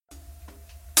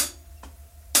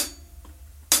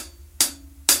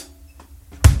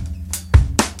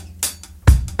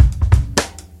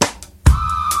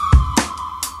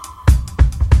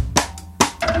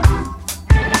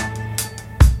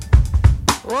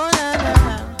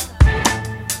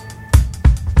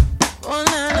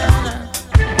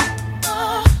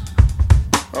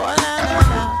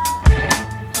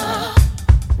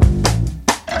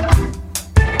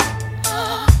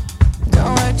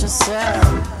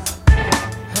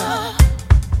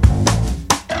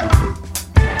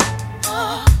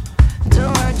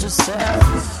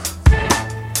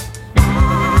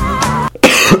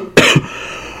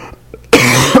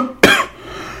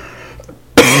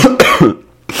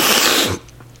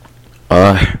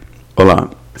Olá,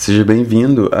 seja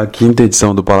bem-vindo à quinta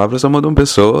edição do Palavras Só Mudam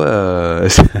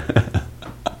Pessoas.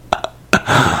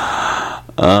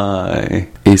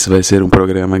 Esse vai ser um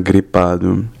programa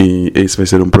gripado e esse vai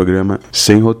ser um programa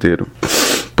sem roteiro.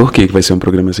 Por que vai ser um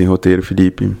programa sem roteiro,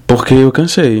 Felipe? Porque eu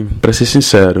cansei, pra ser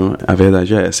sincero, a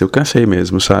verdade é essa, eu cansei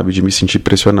mesmo, sabe, de me sentir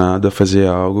pressionado a fazer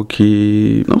algo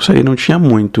que, não sei, não tinha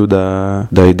muito da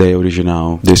ideia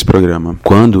original desse programa.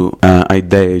 Quando a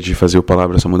ideia de fazer o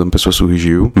Palavras Só Mudam Pessoas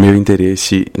surgiu, meu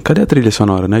interesse... Cadê a trilha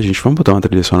sonora, né, gente? Vamos botar uma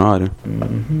trilha sonora?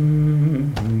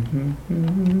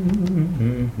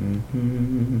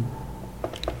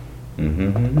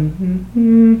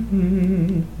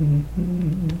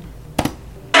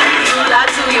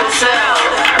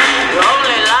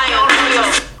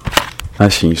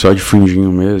 Assim, só de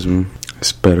fundinho mesmo.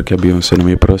 Espero que a Beyoncé não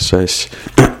me processe.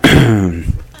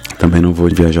 Também não vou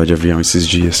viajar de avião esses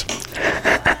dias.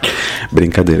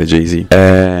 Brincadeira, Jay-Z.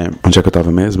 Onde é que eu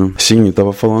tava mesmo? Sim, eu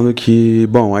tava falando que,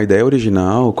 bom, a ideia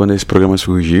original, quando esse programa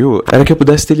surgiu, era que eu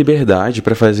pudesse ter liberdade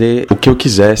pra fazer o que eu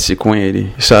quisesse com ele,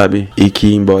 sabe? E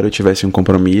que, embora eu tivesse um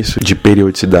compromisso de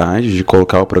periodicidade, de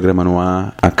colocar o programa no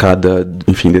ar a cada,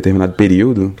 enfim, determinado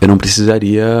período, eu não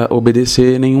precisaria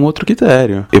obedecer nenhum outro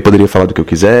critério. Eu poderia falar do que eu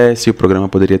quisesse, o programa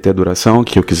poderia ter a duração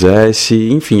que eu quisesse,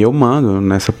 enfim, eu mando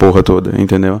nessa porra toda,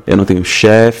 entendeu? Eu não tenho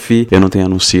chefe, eu não tenho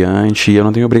anunciante, eu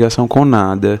não tenho obrigação com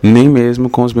nada, nem mesmo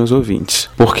com os meus ouvintes.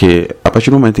 Porque a partir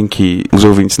do momento em que os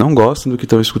ouvintes não gostam do que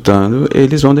estão escutando,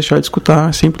 eles vão deixar de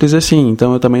escutar, simples assim.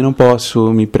 Então eu também não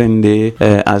posso me prender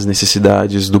às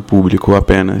necessidades do público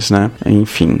apenas, né?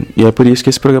 Enfim, e é por isso que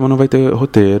esse programa não vai ter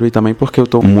roteiro, e também porque eu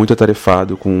tô muito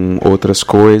atarefado com outras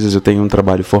coisas. Eu tenho um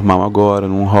trabalho formal agora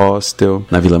num hostel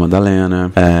na Vila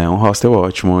Madalena, um hostel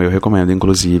ótimo, eu recomendo,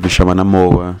 inclusive, chama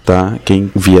Namoa, tá?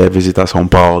 Quem vier visitar São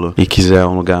Paulo e quiser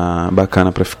um lugar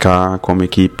bacana pra ficar, com uma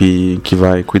equipe que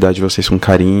vai cuidar de vocês com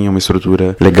carinho, uma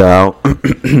estrutura legal.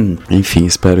 Enfim,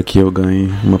 espero que eu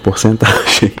ganhe uma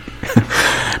porcentagem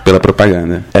pela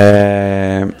propaganda.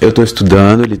 Eu tô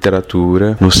estudando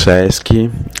literatura no Sesc,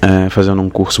 fazendo um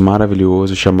curso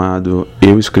maravilhoso chamado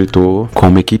Eu Escritor, com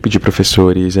uma equipe de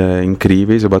professores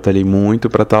incríveis. Eu batalhei muito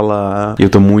pra estar lá e eu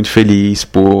tô muito feliz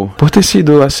por ter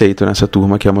sido aceito nessa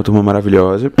turma, que é uma turma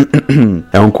maravilhosa.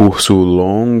 É um curso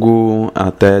longo,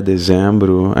 até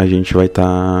dezembro a gente vai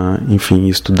estar, enfim,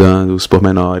 estudando os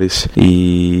pormenores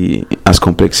e as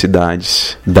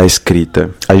complexidades da escrita.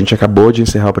 A gente acabou de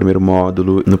encerrar o primeiro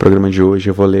módulo. No programa de hoje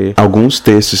eu vou ler alguns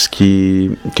textos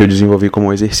que eu desenvolvi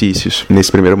como exercícios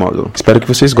nesse primeiro módulo. Espero que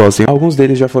vocês gostem. Alguns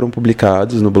deles já foram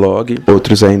publicados no blog,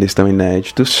 outros ainda estão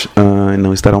inéditos,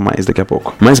 não estarão mais daqui a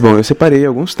pouco. Mas bom, eu separei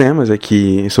alguns temas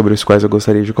aqui sobre os quais eu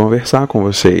gostaria de conversar com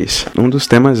vocês. Um dos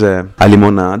temas é a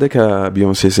limonada que a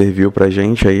Beyoncé serviu pra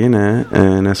gente aí, né,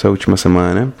 nessa última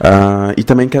semana. E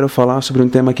também quero falar sobre um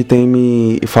tema que tem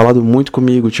me falado muito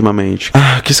comigo ultimamente,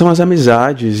 que são as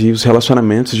amizades e os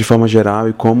relacionamentos de forma geral,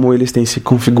 e como eles têm se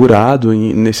configurado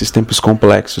nesses tempos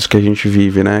complexos que a gente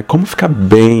vive, né? Como ficar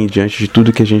bem diante de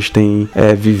tudo que a gente tem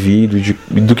vivido,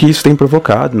 do que isso tem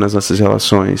provocado nas nossas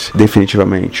relações,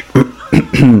 definitivamente.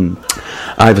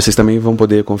 E vocês também vão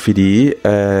poder conferir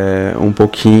um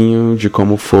pouquinho de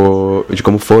como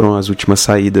foram as últimas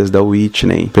saídas da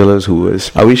Whitney pelas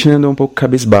ruas. A Whitney andou um pouco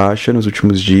cabisbaixa nos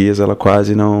últimos dias, ela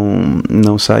quase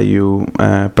não saiu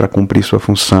para cumprir sua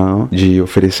função de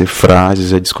oferecer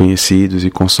frases a desconhecidos e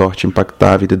com sorte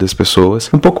impactar a vida das pessoas,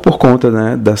 um pouco por conta,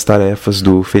 né, das tarefas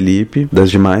do Felipe,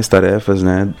 das demais tarefas,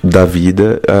 né, da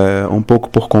vida, um pouco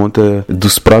por conta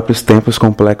dos próprios tempos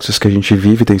complexos que a gente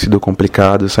vive. Tem sido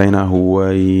complicado sair na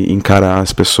rua e encarar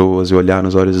as pessoas e olhar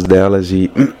nos olhos delas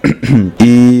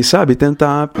e sabe,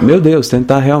 tentar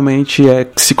realmente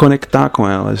se conectar com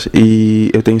elas. E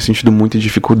eu tenho sentido muita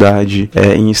dificuldade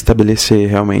em estabelecer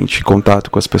realmente contato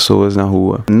com as pessoas na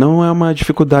rua. Não é uma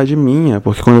dificuldade minha,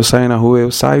 porque quando eu saio na rua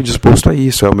eu saio disposto a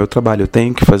isso, é o meu trabalho, eu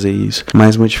tenho que fazer isso,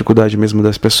 mas uma dificuldade mesmo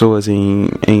das pessoas em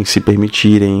se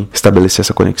permitirem estabelecer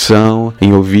essa conexão,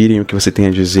 em ouvirem o que você tem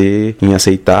a dizer, em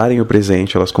aceitarem o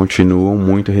presente. Elas continuam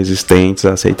muito resistentes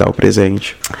a aceitar o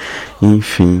presente.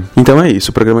 Enfim. Então é isso.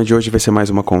 O programa de hoje vai ser mais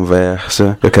uma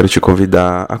conversa. Eu quero te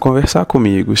convidar a conversar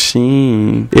comigo.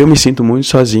 Sim, eu me sinto muito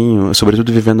sozinho,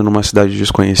 sobretudo vivendo numa cidade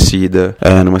desconhecida,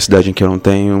 numa cidade em que eu não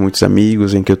tenho muitos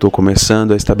amigos, em que eu tô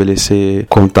começando a estabelecer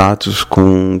contatos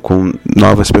com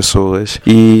novas pessoas.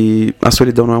 E a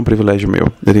solidão não é um privilégio meu.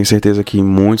 Eu tenho certeza que em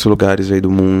muitos lugares aí do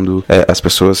mundo as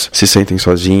pessoas se sentem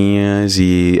sozinhas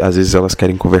e às vezes elas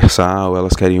querem conversar ou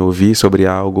elas querem ouvir sobre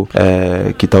algo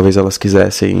que talvez elas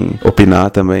quisessem opinar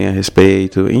também a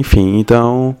respeito, enfim,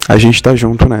 então a gente tá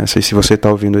junto nessa. E se você tá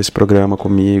ouvindo esse programa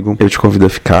comigo, eu te convido a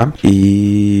ficar,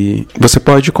 e você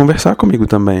pode conversar comigo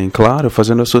também, claro,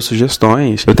 fazendo as suas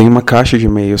sugestões. Eu tenho uma caixa de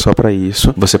e-mail só pra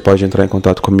isso. Você pode entrar em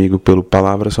contato comigo pelo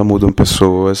Palavras Só Mudam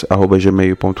Pessoas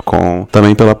 @gmail.com,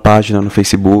 também pela página no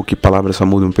Facebook Palavras Só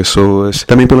Mudam Pessoas,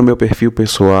 também pelo meu perfil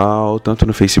pessoal, tanto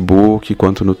no Facebook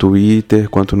quanto no Twitter,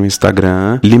 quanto no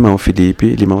Instagram, Limão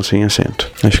Felipe, limão sem acento.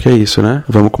 Acho que é isso, né?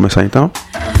 Vamos começar então?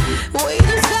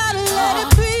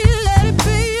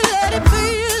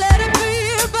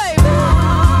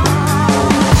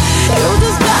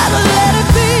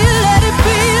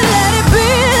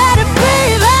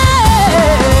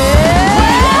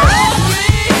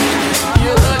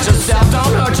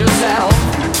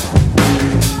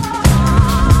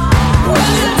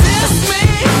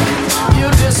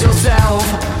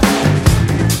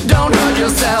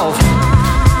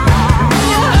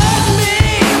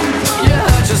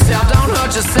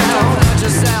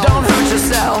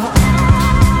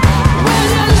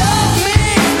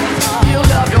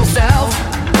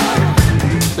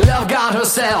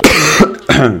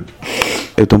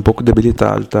 Eu tô um pouco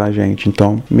debilitado, tá, gente?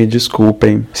 Então, me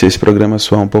desculpem se esse programa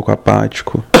soar um pouco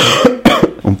apático,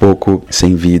 um pouco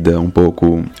sem vida, um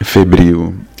pouco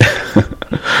febril.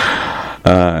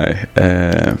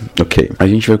 Ok. A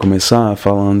gente vai começar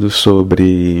falando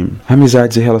sobre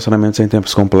amizades e relacionamentos em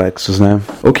tempos complexos, né?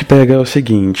 O que pega é o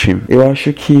seguinte: eu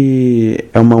acho que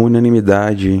é uma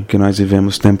unanimidade que nós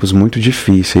vivemos tempos muito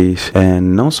difíceis,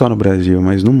 não só no Brasil,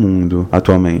 mas no mundo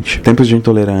atualmente. Tempos de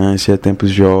intolerância,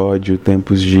 tempos de ódio,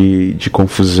 tempos de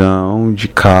confusão, de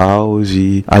caos,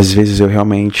 e às vezes eu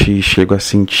realmente chego a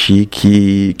sentir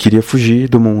que queria fugir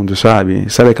do mundo, sabe?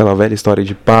 Sabe aquela velha história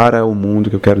de para o mundo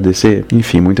que eu quero descer?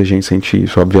 Enfim, muita gente sente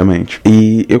isso, obviamente.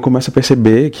 E eu começo a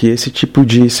perceber que esse tipo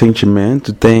de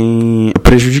sentimento tem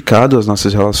prejudicado as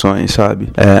nossas relações, sabe?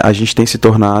 A gente tem se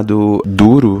tornado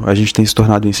duro, a gente tem se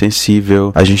tornado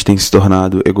insensível, a gente tem se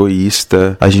tornado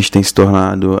egoísta, a gente tem se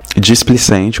tornado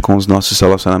displicente com os nossos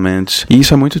relacionamentos. E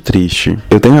isso é muito triste.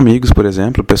 Eu tenho amigos, por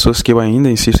exemplo, pessoas que eu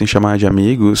ainda insisto em chamar de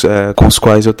amigos, com os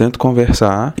quais eu tento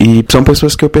conversar, e são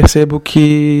pessoas que eu percebo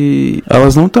que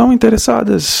elas não estão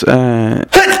interessadas.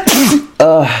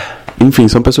 Enfim,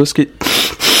 são pessoas que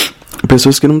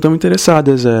não estão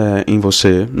interessadas em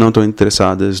você, não estão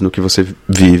interessadas no que você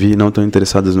vive, não estão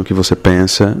interessadas no que você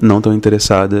pensa, não estão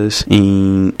interessadas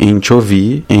em te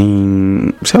ouvir,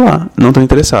 sei lá, não estão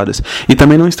interessadas. E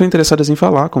também não estão interessadas em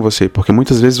falar com você, porque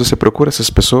muitas vezes você procura essas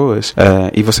pessoas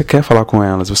e você quer falar com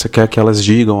elas, você quer que elas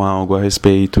digam algo a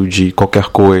respeito de qualquer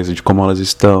coisa, de como elas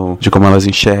estão, de como elas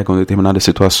enxergam determinadas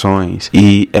situações,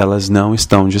 e elas não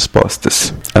estão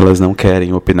dispostas, elas não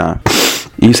querem opinar.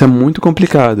 E isso é muito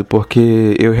complicado,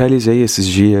 porque eu realizei esses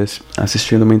dias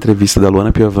assistindo uma entrevista da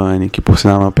Luana Piovani, que por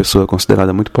sinal é uma pessoa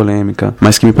considerada muito polêmica,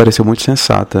 mas que me pareceu muito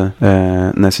sensata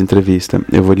nessa entrevista.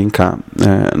 Eu vou linkar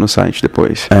no site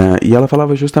depois. E ela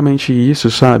falava justamente isso,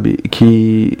 sabe?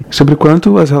 Que sobre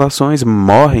quanto as relações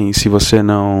morrem se você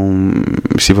não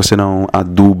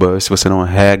aduba, se você não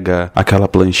rega aquela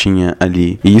planchinha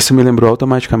ali. E isso me lembrou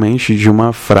automaticamente de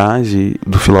uma frase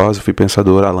do filósofo e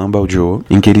pensador Alain Badiou,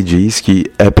 em que ele diz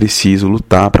que é preciso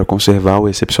lutar para conservar o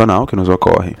excepcional que nos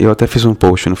ocorre. Eu até fiz um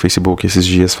post no Facebook esses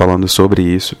dias falando sobre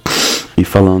isso, e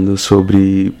falando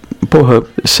sobre...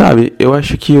 sabe, eu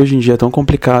acho que hoje em dia é tão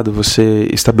complicado você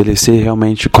estabelecer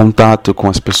realmente contato com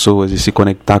as pessoas e se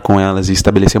conectar com elas e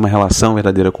estabelecer uma relação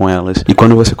verdadeira com elas. E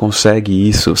quando você consegue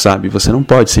isso, sabe, você não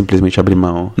pode simplesmente abrir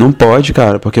mão. Não pode,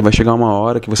 cara, porque vai chegar uma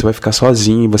hora que você vai ficar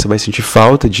sozinho e você vai sentir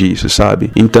falta disso,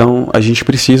 sabe? Então, a gente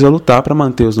precisa lutar para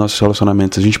manter os nossos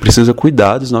relacionamentos. A gente precisa cuidar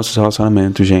dos nossos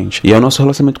relacionamentos, gente. E é o nosso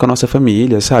relacionamento com a nossa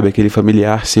família, sabe? Aquele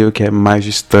familiar seu que é mais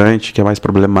distante, que é mais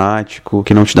problemático,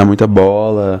 que não te dá muita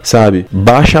bola, sabe?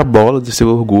 Baixa a bola do seu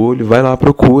orgulho, vai lá,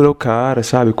 procura o cara,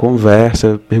 sabe?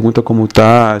 Conversa, pergunta como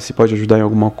tá, se pode ajudar em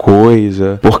alguma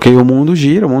coisa, porque o mundo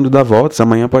gira, o mundo dá voltas,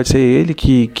 amanhã pode ser ele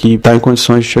que tá em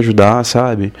condições de te ajudar,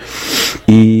 sabe?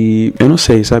 E eu não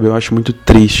sei, sabe? Eu acho muito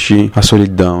triste a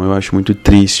solidão, eu acho muito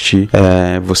triste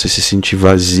você se sentir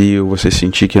vazio, você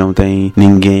sentir que não tem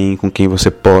ninguém com quem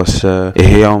você possa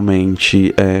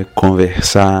realmente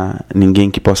conversar, ninguém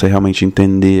que possa realmente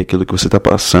entender aquilo que você tá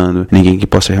passando, ninguém que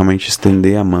possa realmente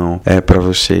estender a mão pra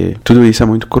você. Tudo isso é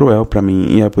muito cruel pra mim,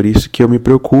 e é por isso que eu me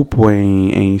preocupo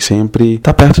em sempre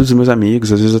estar perto dos meus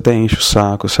amigos. Às vezes até encho o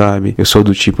saco, sabe? Eu sou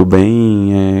do tipo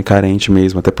bem carente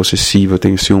mesmo, até possessivo, eu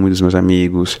tenho ciúme dos meus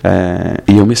amigos,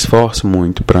 E eu me esforço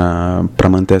muito pra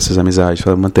manter essas amizades,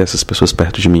 pra manter essas pessoas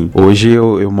perto de mim. Hoje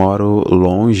eu moro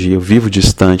longe, eu vivo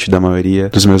distante da maioria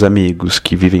dos meus amigos,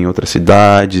 que vivem em outras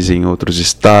cidades, em outros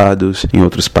estados, em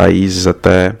outros países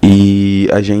até. E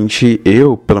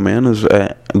eu, pelo menos,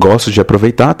 gosto de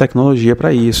aproveitar a tecnologia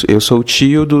para isso. Eu sou o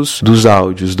tio dos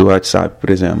áudios do WhatsApp, por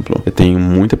exemplo. Eu tenho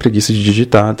muita preguiça de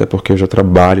digitar, até porque eu já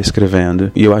trabalho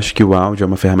escrevendo. E eu acho que o áudio é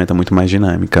uma ferramenta muito mais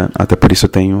dinâmica. Até por isso eu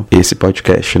tenho esse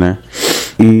podcast, né?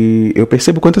 E eu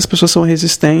percebo quantas pessoas são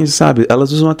resistentes, sabe?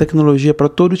 Elas usam a tecnologia para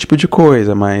todo tipo de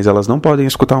coisa, mas elas não podem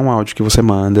escutar um áudio que você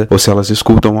manda. Ou se elas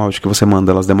escutam um áudio que você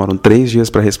manda, elas demoram 3 dias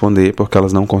para responder, porque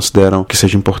elas não consideram que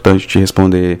seja importante te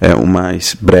responder o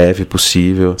mais breve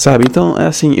possível, sabe? Então,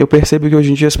 assim, eu percebo que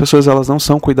hoje em dia as pessoas, elas não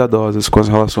são cuidadosas com as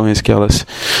relações que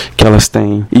elas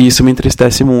têm. E isso me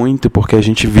entristece muito, porque a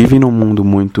gente vive num mundo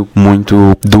muito,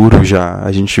 muito duro já.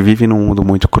 A gente vive num mundo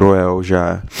muito cruel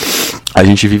já. A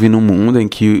gente vive num mundo em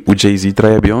que o Jay-Z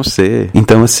trai a Beyoncé.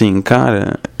 Então, assim,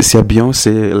 cara, se a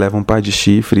Beyoncé leva um par de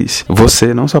chifres,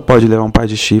 você não só pode levar um par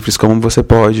de chifres, como você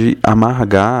pode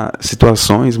amargar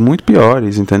situações muito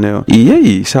piores, entendeu? E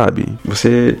aí, sabe?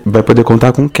 Você vai poder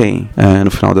contar com quem,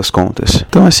 no final das contas?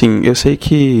 Então, assim, eu sei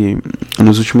que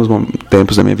nos últimos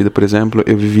tempos da minha vida, por exemplo,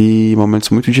 eu vivi momentos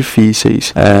muito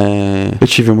difíceis. Eu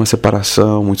tive uma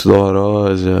separação muito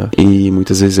dolorosa e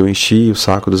muitas vezes eu enchi o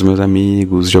saco dos meus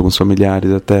amigos, de alguns familiares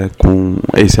até com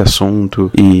esse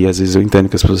assunto, e às vezes eu entendo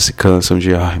que as pessoas se cansam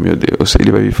de, ai meu Deus,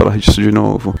 ele vai vir falar disso de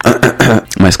novo.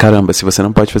 Mas caramba, se você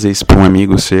não pode fazer isso pra um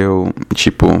amigo seu,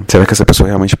 tipo, será que essa pessoa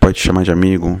realmente pode te chamar de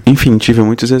amigo? Enfim, tive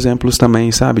muitos exemplos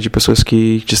também, sabe, de pessoas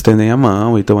que te estendem a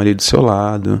mão e estão ali do seu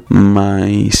lado,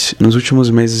 mas nos últimos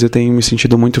meses eu tenho me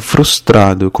sentido muito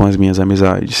frustrado com as minhas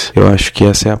amizades. Eu acho que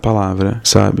essa é a palavra,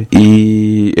 sabe?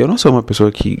 E eu não sou uma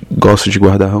pessoa que gosto de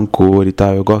guardar rancor e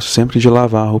tal, eu gosto sempre de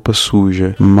lavar a roupa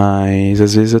suja, mas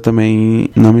às vezes eu também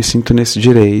não me sinto nesse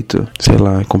direito. Sei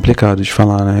lá, é complicado de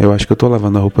falar, né? Eu acho que eu tô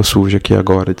lavando a roupa suja aqui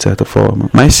agora, de certa forma.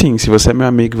 Mas sim, se você é meu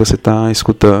amigo e você tá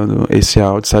escutando esse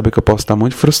áudio, sabe que eu posso estar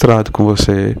muito frustrado com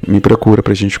você. Me procura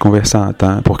pra gente conversar,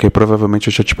 tá? Porque provavelmente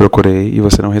eu já te procurei e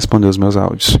você não respondeu os meus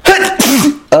áudios.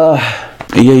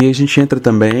 E aí a gente entra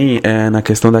também na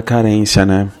questão da carência,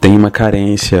 né? Tem uma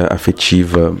carência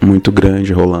afetiva muito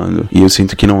grande rolando. E eu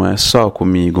sinto que não é só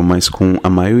comigo, mas com a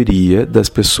maioria das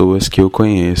pessoas que eu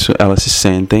conheço, elas se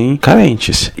sentem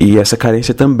carentes. E essa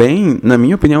carência também, na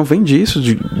minha opinião, vem disso,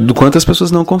 do quanto as pessoas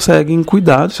não conseguem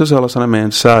cuidar dos seus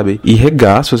relacionamentos, sabe? E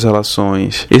regar suas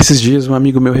relações. Esses dias um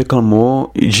amigo meu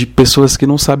reclamou de pessoas que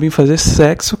não sabem fazer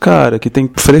sexo, cara, que tem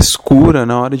frescura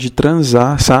na hora de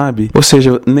transar, sabe? Ou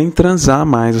seja, nem transar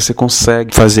mais você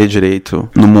consegue fazer direito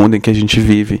no mundo em que a gente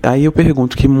vive. Aí eu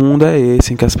pergunto, que mundo é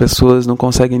esse em que as pessoas não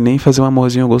conseguem nem fazer um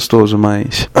amorzinho gostoso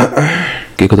mais?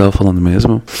 O que eu tava falando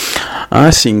mesmo?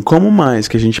 Sim, como mais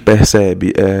que a gente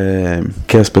percebe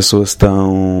que as pessoas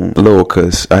estão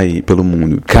loucas aí pelo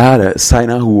mundo? Cara, sai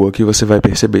na rua que você vai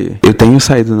perceber. Eu tenho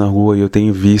saído na rua e eu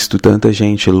tenho visto tanta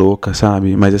gente louca,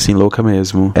 sabe? Mas assim, louca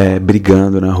mesmo.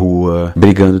 Brigando na rua,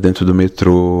 brigando dentro do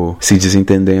metrô, se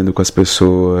desentendendo com as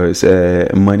pessoas,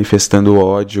 manifestando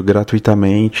ódio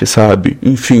gratuitamente, sabe?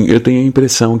 Enfim, eu tenho a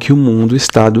impressão que o mundo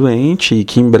está doente e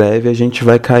que em breve a gente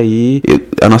vai cair.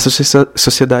 A nossa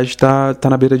sociedade tá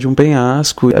na beira de um penhasco,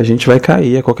 a gente vai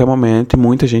cair a qualquer momento e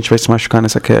muita gente vai se machucar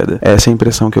nessa queda. Essa é a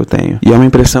impressão que eu tenho. E é uma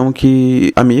impressão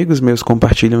que amigos meus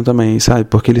compartilham também, sabe?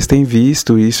 Porque eles têm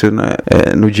visto isso, né?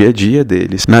 No dia a dia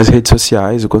deles, nas redes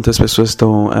sociais, o quanto as pessoas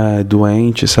estão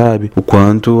doentes, sabe? O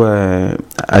quanto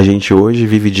a gente hoje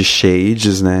vive de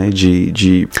shades, né?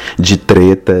 De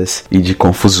tretas e de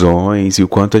confusões, e o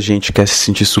quanto a gente quer se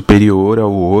sentir superior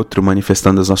ao outro,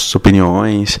 manifestando as nossas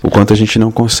opiniões, o quanto a gente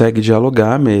não consegue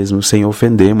dialogar mesmo, sem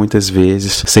ofender muitas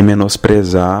vezes, sem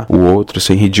menosprezar o outro,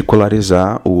 sem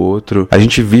ridicularizar o outro. A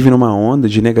gente vive numa onda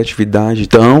de negatividade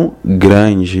tão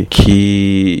grande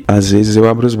que às vezes eu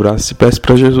abro os braços e peço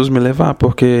pra Jesus me levar,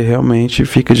 porque realmente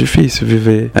fica difícil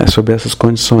viver sob essas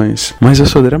condições. Mas eu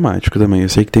sou dramático também, eu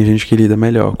sei que tem gente que lida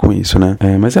melhor com isso, né?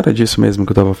 Mas era disso mesmo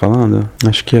que eu tava falando?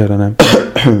 Acho que era, né?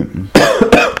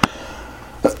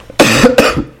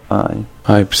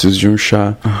 Ai, preciso de um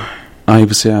chá. Aí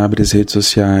você abre as redes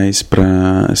sociais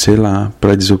pra, sei lá,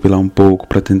 pra desopilar um pouco,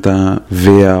 pra tentar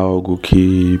ver algo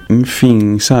que,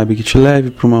 enfim, sabe, que te leve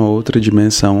pra uma outra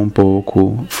dimensão um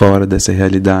pouco fora dessa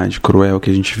realidade cruel que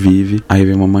a gente vive. Aí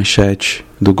vem uma manchete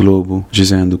do Globo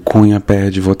dizendo: Cunha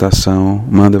perde votação,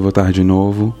 manda votar de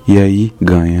novo e aí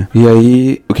ganha. E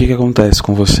aí o que acontece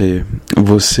com você?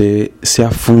 Você se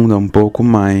afunda um pouco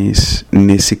mais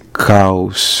nesse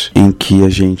caos em que a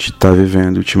gente tá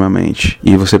vivendo ultimamente.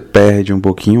 E você perde um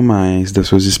pouquinho mais das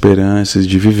suas esperanças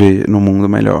de viver num mundo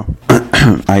melhor.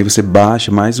 Aí você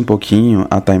baixa mais um pouquinho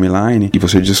a timeline e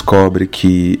você descobre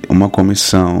que uma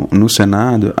comissão no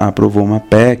Senado aprovou uma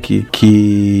PEC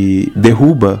que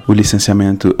derruba o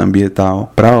licenciamento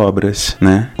ambiental para obras,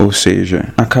 né? Ou seja,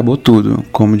 acabou tudo,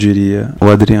 como diria o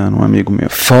Adriano, um amigo meu.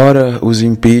 Fora os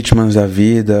impeachments da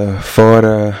vida,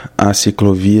 fora as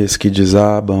ciclovias que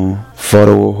desabam, fora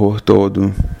o horror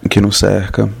todo que nos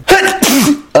cerca.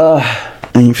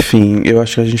 Enfim, eu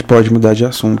acho que a gente pode mudar de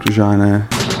assunto já, né?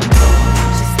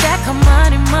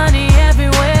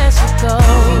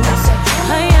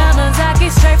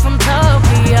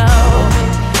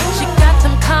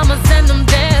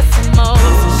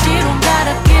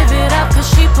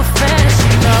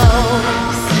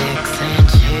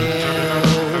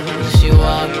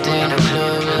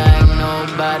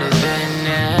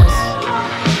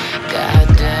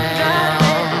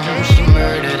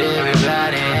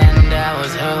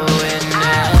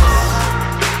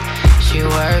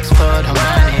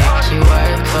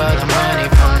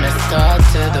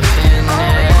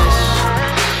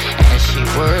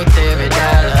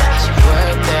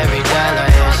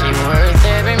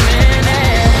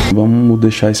 Vamos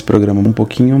deixar esse programa um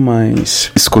pouquinho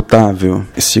mais escutável.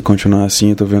 Se continuar assim,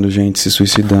 eu tô vendo gente se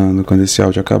suicidando quando esse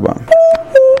áudio acabar.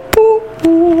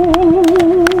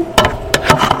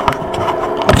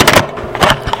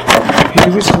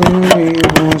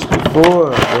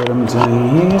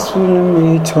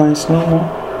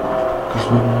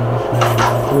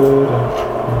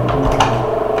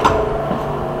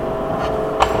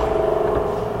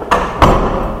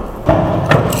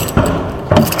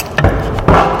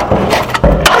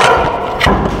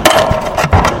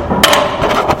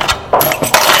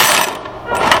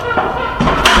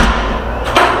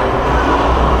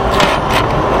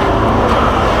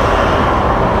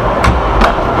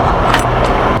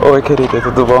 Oi, querida,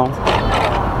 tudo bom?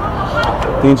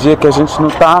 Tem dia que a gente não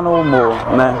tá no humor,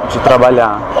 né, de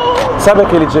trabalhar. Sabe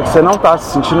aquele dia que você não tá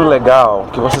se sentindo legal?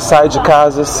 Que você sai de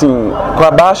casa, assim, com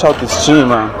a baixa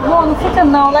autoestima? Não fica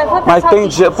não, leva. Mas tem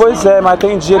dia, pois é, mas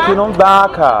tem dia que não dá,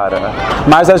 cara.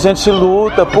 Mas a gente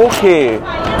luta, por quê?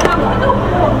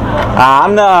 Ah,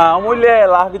 não, mulher,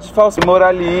 larga de falso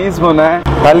moralismo, né?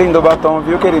 Tá lindo o batom,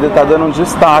 viu, querida? Tá dando um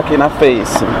destaque na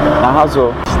face.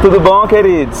 Arrasou. Tudo bom,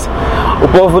 queridos? O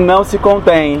povo não se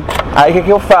contém. Aí o que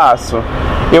eu faço?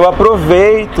 Eu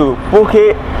aproveito,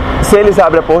 porque se eles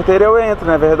abrem a porteira eu entro,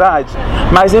 não é verdade?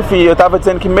 Mas enfim, eu tava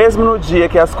dizendo que mesmo no dia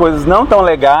que as coisas não tão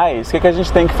legais, o que a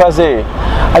gente tem que fazer?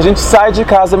 A gente sai de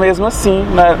casa mesmo assim,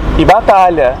 né? E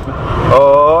batalha.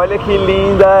 Olha que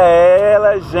linda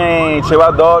ela, gente. Eu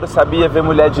adoro, sabia, ver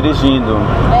mulher dirigindo.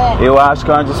 Eu acho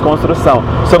que é uma desconstrução.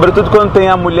 Sobretudo quando tem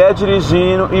a mulher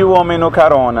dirigindo e o homem no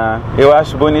carona. Eu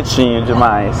acho bonitinho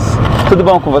demais. Tudo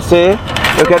bom com você?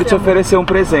 Eu quero te oferecer um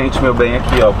presente, meu bem,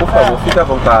 aqui, ó. Por favor, fique à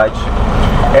vontade.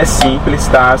 É simples,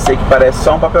 tá? Sei que parece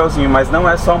só um papelzinho, mas não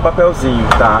é só um papelzinho,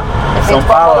 tá? São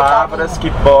palavras que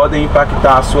podem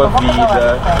impactar a sua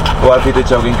vida, ou a vida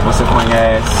de alguém que você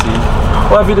conhece,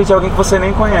 ou a vida de alguém que você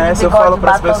nem conhece. Eu falo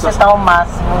para as pessoas. Tá ao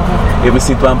máximo. Eu me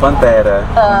sinto uma pantera,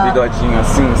 um bigodinho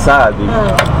assim, sabe?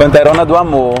 Panterona do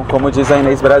amor, como diz a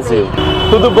Inês Brasil.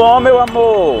 Tudo bom, meu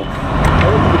amor?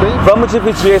 Vamos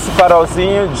dividir esse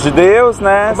farolzinho de Deus,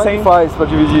 né? Como é que faz pra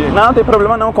dividir? Não tem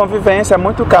problema não, convivência, é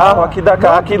muito carro, aqui dá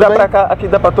cá, aqui dá pra cá, aqui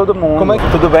dá pra todo mundo. Como é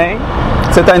que... Tudo bem?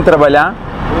 Você tá indo trabalhar?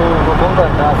 Eu vou pra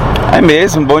casa. É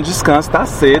mesmo, bom descanso, tá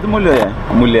cedo, mulher.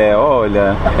 Mulher,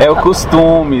 olha, é o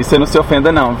costume, você não se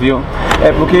ofenda não, viu?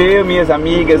 É porque eu e minhas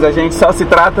amigas, a gente só se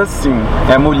trata assim.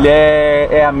 É mulher,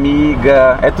 é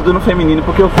amiga, é tudo no feminino,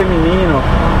 porque o feminino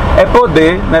é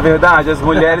poder, não é verdade? As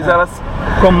mulheres, elas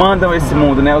comandam esse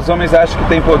mundo, né? Os homens acham que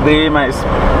tem poder, mas...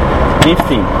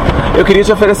 Enfim, eu queria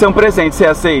te oferecer um presente, você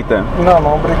aceita?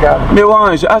 Não, obrigado. Meu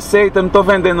anjo, aceita, não tô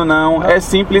vendendo não. É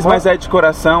simples, mas é de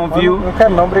coração, viu? Não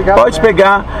quero não, obrigado. Pode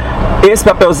pegar esse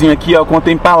papelzinho aqui, ó,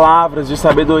 contém palavras de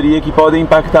sabedoria que podem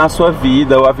impactar a sua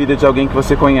vida ou a vida de alguém que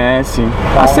você conhece.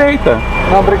 Tá. Aceita.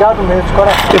 Não, obrigado mesmo, de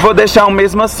coração. Eu vou deixar o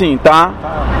mesmo assim, tá?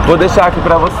 Vou deixar aqui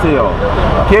pra você, ó.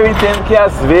 Que eu entendo que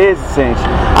às vezes, gente,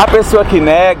 a pessoa que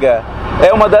nega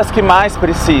é uma das que mais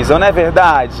precisam, não é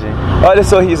verdade? Olha o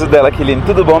sorriso dela, que lindo.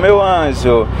 Tudo bom, meu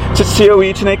anjo? Titia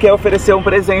Whitney quer oferecer um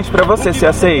presente pra você, você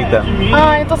aceita?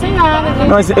 Eu tô sem nada, gente.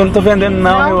 Não, eu não tô vendendo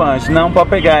não, meu anjo. Não, pode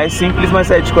pegar, é simples,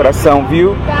 mas é de coração,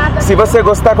 viu? Se você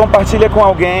gostar, compartilha com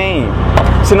alguém.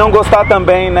 Se não gostar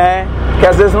também, né? que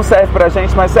às vezes não serve pra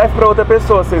gente, mas serve pra outra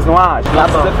pessoa, vocês não acham? Não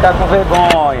precisa ficar com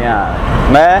vergonha,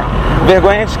 né?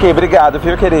 Vergonha de quê? Obrigado,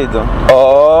 viu, querido?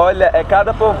 Olha, é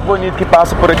cada povo bonito que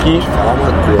passa por aqui. Fala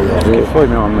uma coisa, O que foi,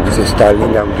 meu amor? você está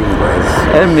linda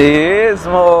demais. É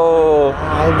mesmo?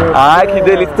 Ai, que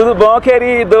delícia. Tudo bom,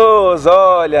 queridos?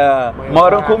 Olha,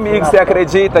 moram comigo, você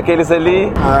acredita, aqueles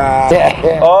ali?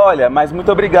 Olha, mas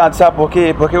muito obrigado, sabe por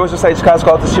quê? Porque hoje eu saí de casa com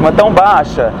a autoestima tão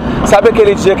baixa. Sabe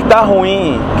aquele dia que tá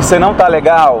ruim, que você não tá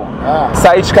legal?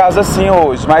 Saí de casa assim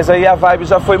hoje, mas aí a vibe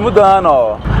já foi mudando,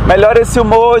 ó. Melhora esse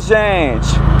humor,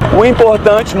 gente. O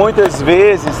importante, muitas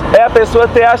vezes, é a pessoa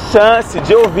ter a chance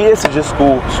de ouvir esse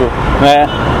discurso, né?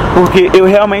 Porque eu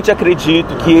realmente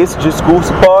acredito que esse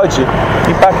discurso pode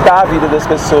impactar a vida das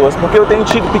pessoas, porque eu tenho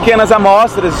tido pequenas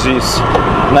amostras disso,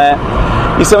 né?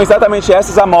 E são exatamente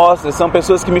essas amostras, são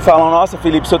pessoas que me falam: nossa,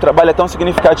 Felipe, seu trabalho é tão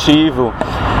significativo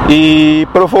e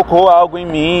provocou algo em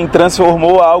mim,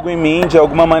 transformou algo em mim de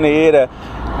alguma maneira.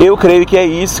 Eu creio que é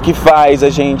isso que faz a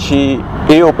gente,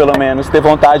 eu pelo menos, ter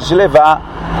vontade de levar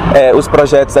os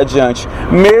projetos adiante,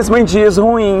 mesmo em dias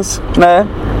ruins, né?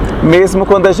 Mesmo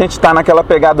quando a gente tá naquela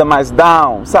pegada mais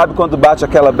down, sabe quando bate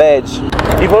aquela bad?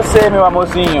 E você, meu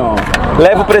amorzinho,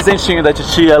 leva o presentinho da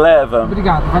titia, leva?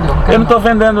 Obrigado, valeu. Eu não tô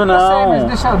vendendo, não.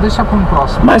 Eu sei, mas deixa para um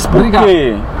próximo. Mas por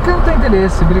quê? Porque não tem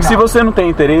interesse, obrigado. Se você não tem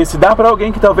interesse, dá pra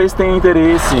alguém que talvez tenha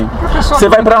interesse. Você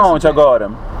vai pra onde agora?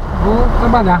 Vou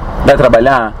trabalhar. Vai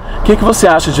trabalhar? O que você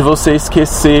acha de você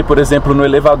esquecer, por exemplo, no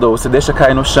elevador? Você deixa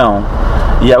cair no chão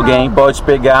e alguém pode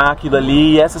pegar aquilo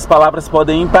ali e essas palavras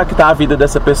podem impactar a vida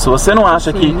dessa pessoa. Você não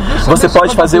acha que você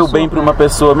pode fazer o bem para uma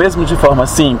pessoa mesmo de forma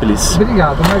simples?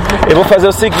 Obrigado, mas... Eu vou fazer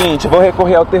o seguinte, eu vou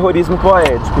recorrer ao terrorismo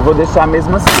poético e vou deixar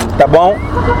mesmo assim, tá bom?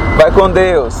 Vai com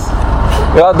Deus.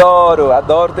 Eu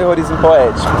adoro terrorismo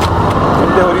poético.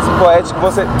 No terrorismo poético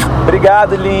você...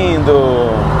 Obrigado, lindo.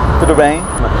 Tudo bem?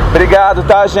 Obrigado,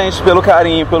 tá, gente, pelo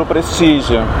carinho, pelo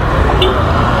prestígio.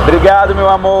 Obrigado, meu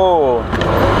amor.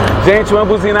 Gente, uma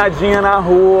buzinadinha na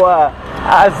rua,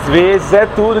 às vezes é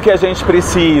tudo que a gente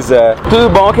precisa. Tudo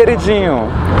bom, queridinho?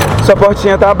 Sua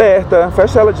portinha tá aberta.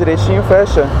 Fecha ela direitinho,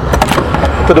 fecha.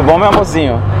 Tudo bom, meu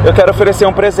amorzinho? Eu quero oferecer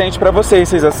um presente pra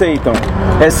vocês aceitam?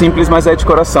 É simples, mas é de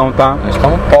coração, tá? Nós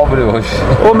estamos pobres hoje.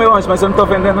 Ô, meu anjo, mas eu não tô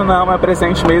vendendo não, é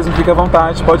presente mesmo, fica à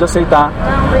vontade, pode aceitar.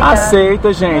 Não, obrigada.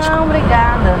 Aceita, gente. Não,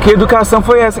 obrigada. Que educação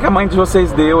foi essa que a mãe de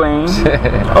vocês deu, hein?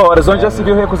 Horas, onde já se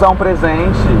viu recusar um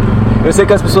presente? Eu sei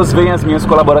que as pessoas veem as minhas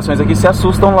colaborações aqui e se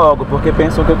assustam logo, porque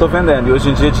pensam que eu tô vendendo. E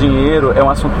hoje em dia dinheiro é um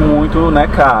assunto muito, né,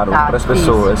 caro para as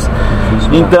pessoas.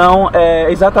 Então,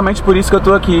 é exatamente por isso que eu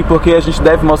tô aqui, porque a gente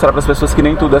deve mostrar para as pessoas que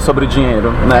nem tudo é sobre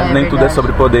dinheiro, né? Nem tudo é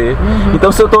sobre poder.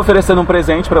 Então, se eu tô oferecendo um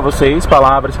presente para vocês,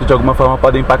 palavras que de alguma forma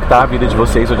podem impactar a vida de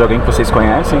vocês ou de alguém que vocês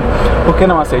conhecem, por que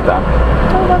não aceitar?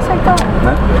 Então, vou aceitar.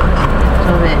 Né?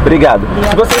 Deixa eu ver. Obrigado.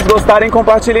 Se vocês gostarem,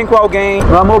 compartilhem com alguém.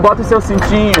 Meu amor, bota o seu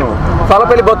cintinho. Fala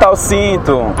pra ele botar o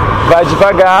cinto. Vai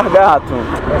devagar, gato.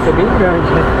 Essa é bem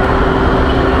grande, né?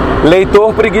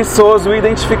 Leitor preguiçoso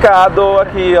identificado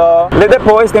aqui, ó. Lê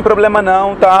depois, tem problema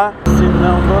não, tá? Se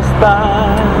não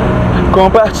gostar,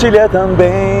 compartilha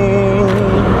também.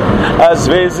 Às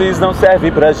vezes não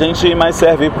serve pra gente, mas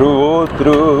serve pro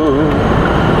outro.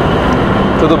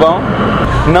 Tudo bom?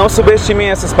 Não subestimem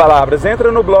essas palavras.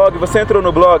 Entra no blog. Você entrou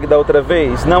no blog da outra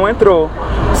vez? Não entrou.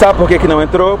 Sabe por que não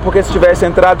entrou? Porque se tivesse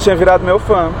entrado, tinha virado meu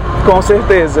fã. Com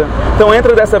certeza. Então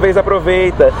entra dessa vez,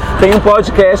 aproveita. Tem um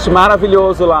podcast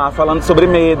maravilhoso lá, falando sobre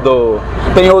medo.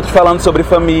 Tem outro falando sobre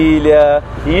família.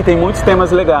 E tem muitos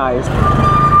temas legais.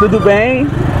 Tudo bem?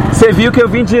 Você viu que eu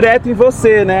vim direto em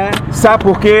você, né? Sabe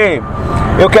por quê?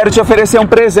 Eu quero te oferecer um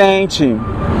presente.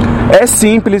 É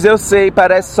simples, eu sei,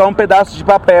 parece só um pedaço de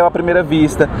papel à primeira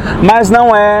vista, mas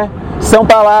não é. São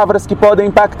palavras que podem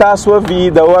impactar a sua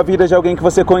vida ou a vida de alguém que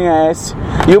você conhece.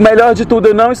 E o melhor de tudo,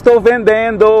 eu não estou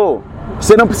vendendo.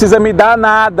 Você não precisa me dar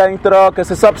nada em troca,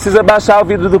 você só precisa baixar o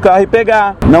vidro do carro e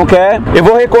pegar. Não quer? Eu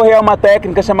vou recorrer a uma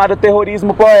técnica chamada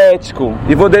terrorismo poético.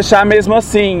 E vou deixar mesmo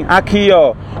assim, aqui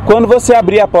ó. Quando você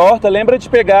abrir a porta, lembra de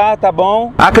pegar, tá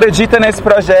bom? Acredita nesse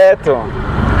projeto.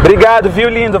 Obrigado, viu,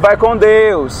 lindo? Vai com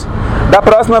Deus. Da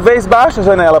próxima vez, baixa a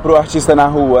janela pro artista na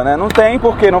rua, né? Não tem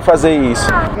por que não fazer isso.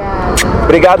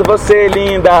 Obrigado você,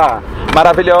 linda.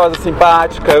 Maravilhosa,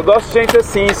 simpática. Eu gosto de gente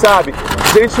assim, sabe?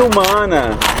 Gente humana.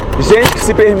 Gente que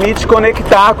se permite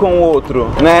conectar com o outro,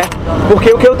 né?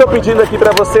 Porque o que eu tô pedindo aqui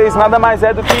pra vocês nada mais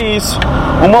é do que isso.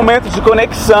 Um momento de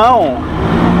conexão.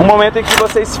 Um momento em que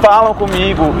vocês falam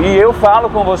comigo e eu falo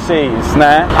com vocês,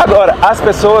 né? Agora, as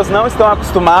pessoas não estão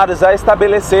acostumadas a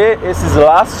estabelecer esses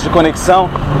laços de conexão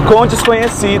com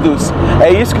desconhecidos. É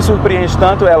isso que surpreende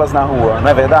tanto elas na rua, não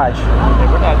é verdade? É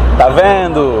verdade. Tá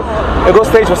vendo? Eu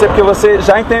gostei de você porque você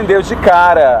já entendeu de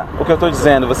cara o que eu tô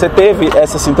dizendo. Você teve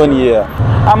essa sintonia.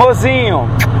 Amorzinho,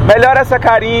 melhora essa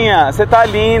carinha. Você tá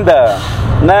linda,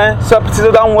 né? Só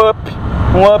precisa dar um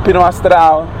up no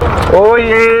astral.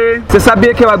 Oiê! Você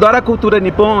sabia que eu adoro a cultura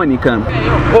nipônica?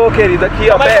 Ô, querido, aqui,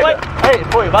 ó, pega. Ei,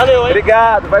 foi, valeu, hein?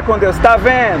 Obrigado, vai com Deus. Tá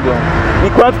vendo?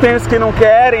 Enquanto tem os que não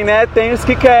querem, né? Tem os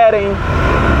que querem.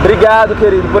 Obrigado,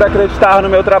 querido, por acreditar no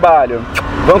meu trabalho.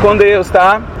 Vão com Deus,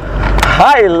 tá?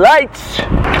 Highlight!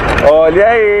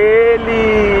 Olha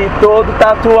ele, todo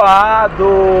tatuado.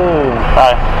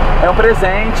 Vai. É um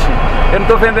presente. Eu não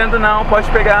tô vendendo não, pode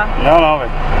pegar. Não,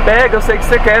 velho. Pega, eu sei que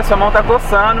você quer, sua mão tá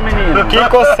coçando, menino. Que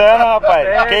coçando, rapaz?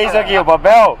 Pega. Que é isso aqui, o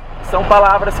papel? São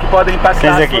palavras que podem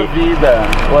impactar a sua vida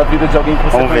ou a vida de alguém que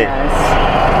você conhece.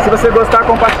 Se você gostar,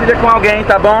 compartilha com alguém,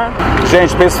 tá bom?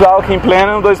 Gente, pessoal que em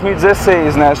pleno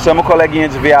 2016, né, chama o coleguinha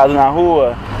de viado na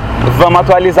rua, vamos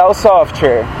atualizar o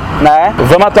software, né?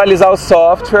 Vamos atualizar o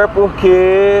software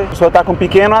porque a pessoa tá com um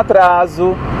pequeno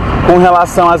atraso com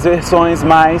relação às versões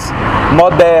mais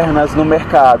modernas no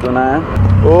mercado, né?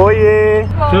 Oiê!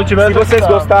 Se vocês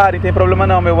gostarem, tem problema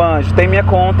não, meu anjo. Tem minha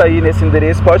conta aí nesse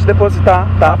endereço, pode depositar,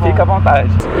 tá? Fica à vontade.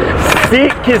 Se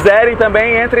quiserem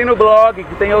também, entrem no blog,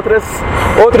 que tem outros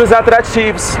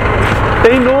atrativos.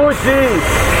 Tem nudes!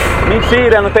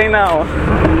 Mentira, não tem não.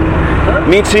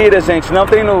 Mentira, gente, não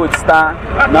tem nudes, tá?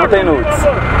 Não tem nudes.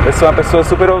 Eu sou uma pessoa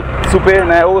super,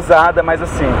 né, ousada, mas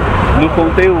assim, no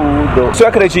conteúdo. O senhor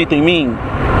acredita em mim?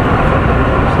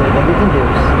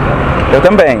 Eu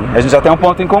também, a gente já tem um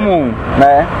ponto em comum,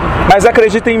 né? Mas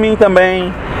acredita em mim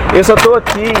também. Eu só tô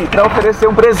aqui para oferecer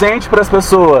um presente para as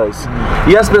pessoas.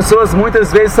 E as pessoas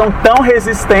muitas vezes são tão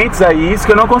resistentes a isso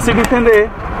que eu não consigo entender,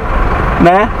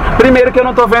 né? Primeiro que eu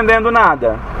não tô vendendo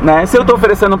nada, né? Se eu tô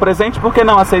oferecendo um presente, por que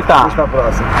não aceitar? Deixa pra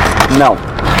próxima. Não.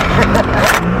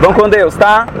 Vão com Deus,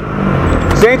 tá?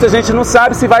 Gente, a gente não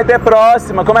sabe se vai ter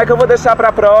próxima. Como é que eu vou deixar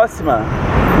pra próxima?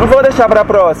 Não vou deixar pra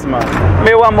próxima.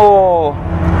 Meu amor,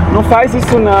 não faz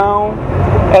isso não.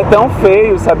 É tão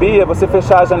feio, sabia? Você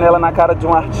fechar a janela na cara de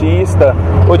um artista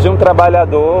ou de um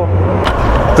trabalhador.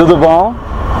 Tudo bom?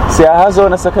 Você arrasou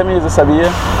nessa camisa, sabia?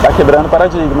 Tá quebrando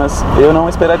paradigmas. Eu não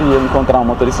esperaria encontrar um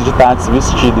motorista de táxi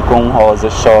vestido com um rosa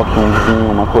choque, um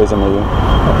vinho, uma coisa meio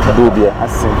dúbia,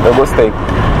 assim. Eu gostei.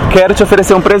 Quero te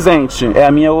oferecer um presente. É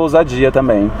a minha ousadia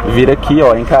também. Vir aqui,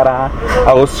 ó, encarar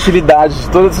a hostilidade de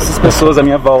todas essas pessoas à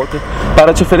minha volta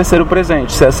para te oferecer um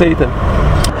presente. Você aceita?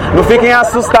 Não fiquem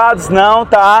assustados não,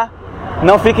 tá?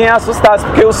 Não fiquem assustados,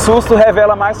 porque o susto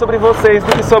revela mais sobre vocês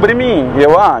do que sobre mim,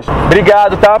 eu acho.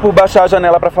 Obrigado, tá, por baixar a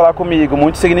janela pra falar comigo.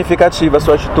 Muito significativa a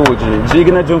sua atitude.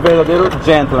 Digna de um verdadeiro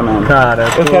gentleman. Cara,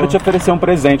 eu quero te oferecer um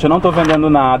presente. Eu não tô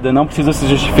vendendo nada, não precisa se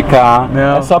justificar.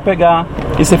 Não. É só pegar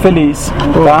e ser feliz,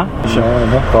 tá? Eu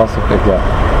não posso pegar.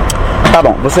 Tá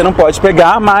bom, você não pode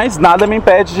pegar, mas nada me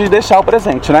impede de deixar o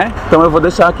presente, né? Então eu vou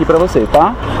deixar aqui pra você,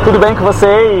 tá? Tudo bem com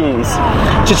vocês?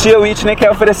 Titia Whitney quer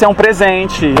oferecer um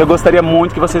presente. Eu gostaria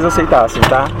muito que vocês aceitassem,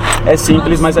 tá? É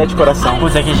simples, mas é de coração.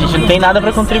 Putz, é que a gente não tem nada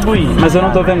pra contribuir. Mas eu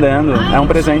não tô vendendo, é um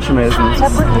presente mesmo. É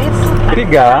bonito.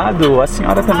 Obrigado, a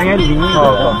senhora também é linda.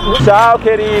 Tchau,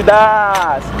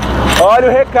 queridas! Olha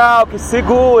o recalque,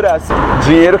 segura!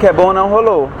 Dinheiro que é bom não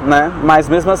rolou, né? Mas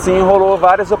mesmo assim rolou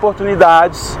várias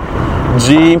oportunidades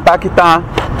de impactar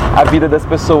a vida das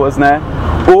pessoas, né?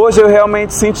 Hoje eu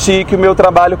realmente senti que o meu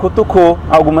trabalho cutucou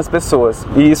algumas pessoas.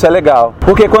 E isso é legal.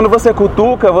 Porque quando você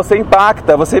cutuca, você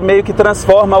impacta, você meio que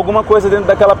transforma alguma coisa dentro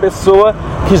daquela pessoa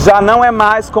que já não é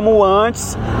mais como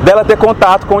antes dela ter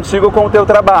contato contigo ou com o teu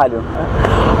trabalho.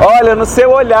 Olha, no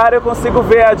seu olhar eu consigo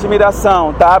ver a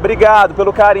admiração, tá? Obrigado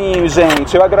pelo carinho,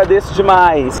 gente. Eu agradeço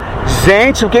demais.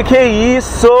 Gente, o que é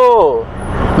isso?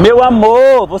 Meu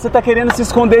amor, você tá querendo se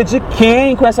esconder de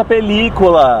quem com essa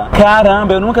película?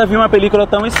 Caramba, eu nunca vi uma película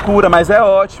tão escura, mas é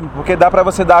ótimo, porque dá pra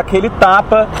você dar aquele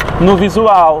tapa no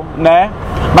visual, né?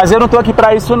 Mas eu não tô aqui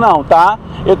pra isso não, tá?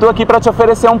 Eu tô aqui pra te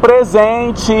oferecer um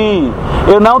presente.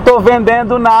 Eu não tô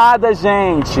vendendo nada,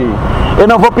 gente. Eu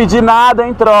não vou pedir nada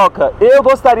em troca. Eu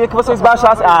gostaria que vocês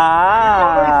baixassem...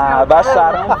 Ah,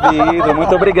 baixaram o vídeo.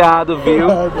 Muito obrigado, viu?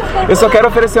 Eu só quero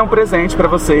oferecer um presente pra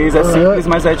vocês. É simples,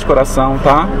 mas é de coração,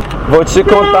 tá? Vou te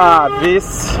contar,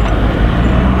 vice.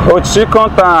 Vou te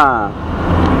contar.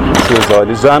 Seus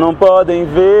olhos já não podem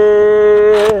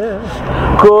ver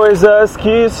Coisas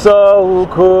que só o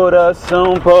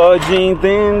coração pode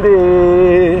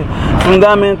entender.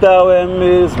 Fundamental é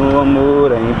mesmo o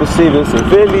amor, é impossível ser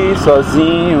feliz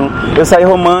sozinho. Eu saí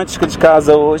romântica de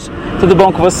casa hoje. Tudo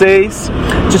bom com vocês?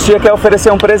 Titia quer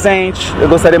oferecer um presente. Eu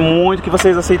gostaria muito que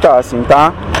vocês aceitassem,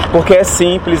 tá? Porque é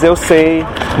simples, eu sei,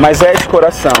 mas é de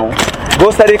coração.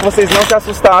 Gostaria que vocês não se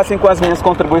assustassem com as minhas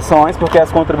contribuições, porque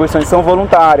as contribuições são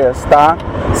voluntárias, tá?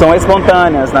 São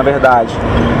espontâneas, na verdade.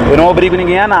 Eu não obrigo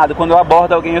ninguém a nada. Quando eu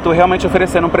abordo alguém, eu estou realmente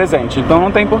oferecendo um presente. Então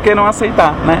não tem por que não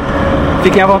aceitar, né?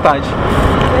 Fiquem à vontade.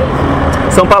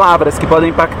 São palavras que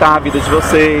podem impactar a vida de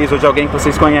vocês ou de alguém que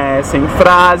vocês conhecem.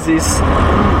 Frases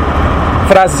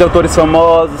de autores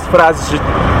famosos, frases de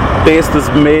textos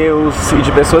meus e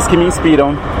de pessoas que me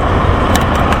inspiram.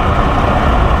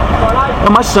 É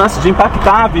uma chance de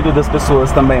impactar a vida das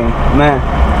pessoas também, né?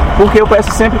 Porque eu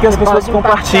peço sempre que as pessoas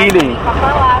compartilhem,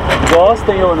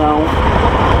 gostem ou não.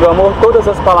 Meu amor, todas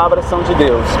as palavras são de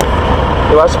Deus.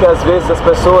 Eu acho que às vezes as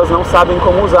pessoas não sabem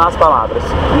como usar as palavras,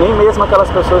 nem mesmo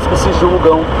aquelas pessoas que se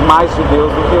julgam mais de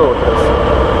Deus do que outras.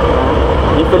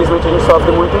 Infelizmente a gente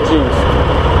sofre muito disso,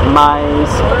 mas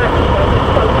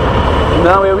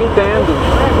não, eu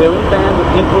entendo.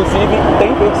 Inclusive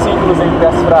tem versículos entre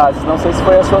as frases, não sei se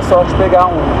foi a sua sorte pegar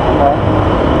um, né?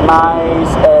 Mas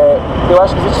eu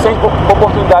acho que existe sempre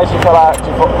oportunidade de falar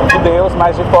de Deus,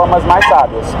 mas de formas mais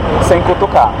sábias, sem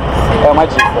cutucar. É uma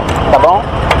dica, tá bom?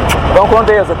 Vamos com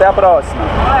Deus, até a próxima.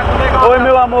 Oi,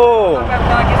 meu amor.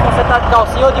 Você tá de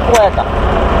calcinha ou de cueca?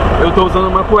 Eu tô usando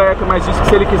uma cueca, mas disse que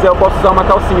se ele quiser eu posso usar uma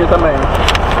calcinha também.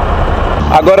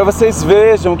 Agora vocês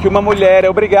vejam que uma mulher é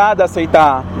obrigada a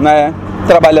aceitar, né,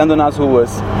 trabalhando nas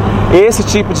ruas, esse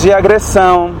tipo de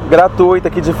agressão gratuita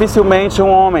que dificilmente um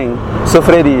homem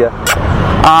sofreria.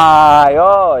 Ai,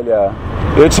 olha,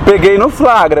 eu te peguei no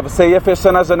flagra, você ia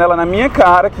fechando a janela na minha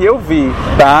cara que eu vi,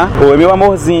 tá? Oi, meu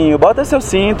amorzinho, bota seu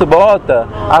cinto, bota.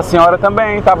 A senhora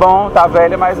também, tá bom? Tá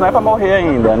velha, mas não é pra morrer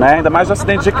ainda, né? Ainda mais de um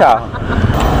acidente de carro.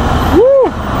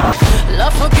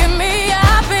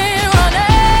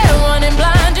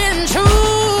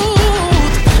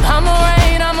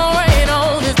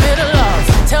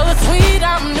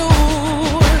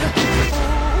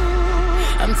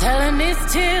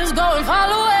 Tears go and fall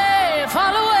away,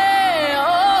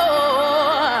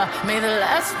 oh, may the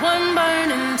last one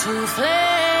burn into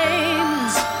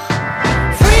flames.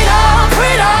 Freedom,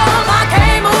 freedom, I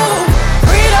can't move.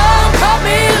 Freedom, cut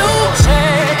me loose,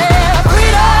 yeah.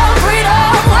 Freedom,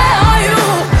 freedom, where are you?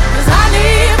 'Cause I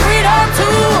need freedom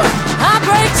too. I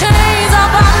break chains all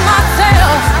by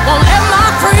myself, won't let my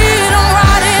freedom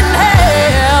rot in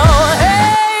hell.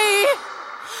 Hey,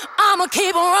 I'ma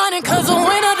keep on running 'cause the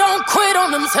winner don't quit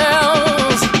on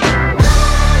themselves.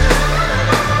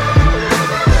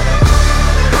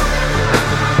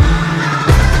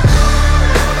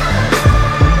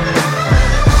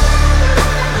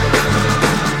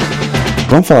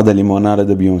 Vamos falar da limonada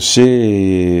da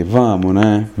Beyoncé? Vamos,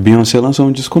 né? Beyoncé lançou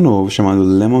um disco novo chamado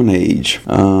Lemonade.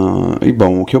 E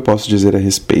bom, o que eu posso dizer a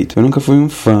respeito? Eu nunca fui um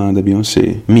fã da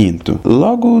Beyoncé. Minto.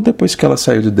 Logo depois que ela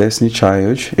saiu do Destiny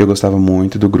Child, eu gostava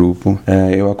muito do grupo.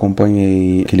 Eu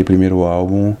acompanhei aquele primeiro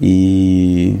álbum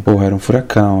e... porra, era um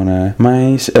furacão, né?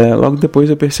 Mas logo depois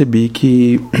eu percebi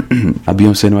que a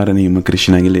Beyoncé não era nenhuma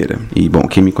Christina Aguilera. E bom,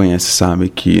 quem me conhece sabe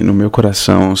que no meu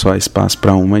coração só há espaço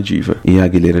pra uma diva. E a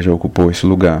Aguilera já ocupou esse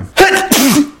lugar.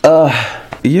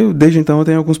 E eu, desde então, eu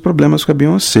tenho alguns problemas com a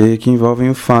Beyoncé, que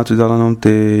envolvem o fato dela não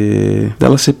ter...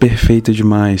 dela ser perfeita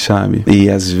demais, sabe?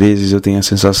 E às vezes eu tenho a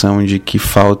sensação de que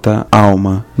falta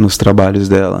alma nos trabalhos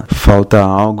dela. Falta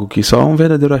algo que só um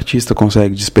verdadeiro artista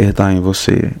consegue despertar em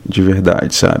você, de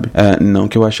verdade, sabe? Não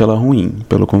que eu ache ela ruim,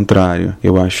 pelo contrário.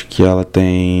 Eu acho que ela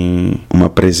tem uma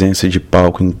presença de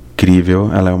palco incrível,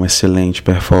 ela é uma excelente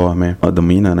performer, ela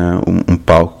domina, né, um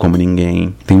palco como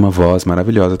ninguém, tem uma voz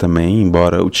maravilhosa também,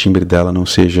 embora o timbre dela não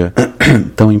seja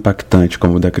tão impactante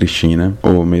como o da Christina,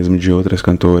 ou mesmo de outras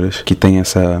cantoras, que tem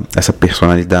essa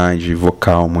personalidade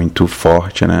vocal muito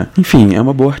forte, né. Enfim, é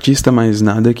uma boa artista, mas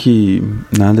nada que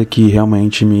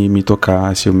realmente me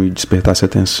tocasse, ou me despertasse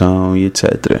atenção e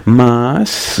etc.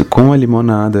 Mas, com a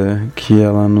limonada que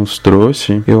ela nos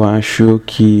trouxe, eu acho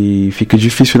que fica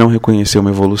difícil não reconhecer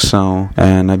uma evolução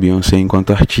na Beyoncé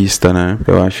enquanto artista, né?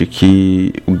 Eu acho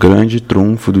que o grande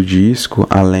trunfo do disco,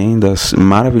 além das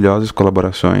maravilhosas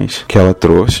colaborações que ela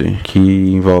trouxe, que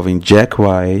envolvem Jack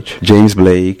White, James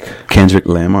Blake, Kendrick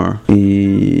Lamar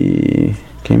e...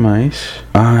 quem mais?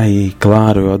 Ai,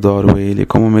 claro, eu adoro ele,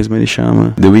 como mesmo ele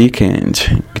chama, The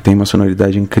Weeknd, que tem uma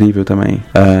sonoridade incrível também.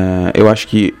 Eu acho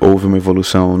que houve uma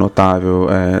evolução notável,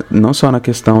 não só na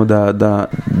questão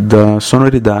da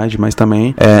sonoridade, mas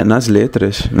também nas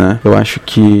letras, né? Eu acho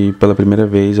que pela primeira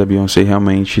vez a Beyoncé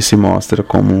realmente se mostra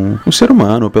como um ser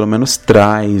humano, ou pelo menos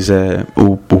traz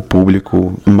o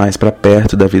público mais pra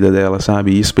perto da vida dela,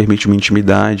 sabe? E isso permite uma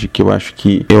intimidade que eu acho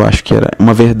que era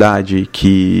uma verdade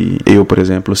que eu, por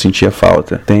exemplo, sentia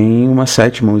falta. Tem umas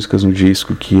 7 músicas no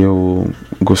disco que eu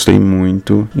gostei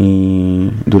muito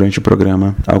e durante o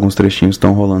programa alguns trechinhos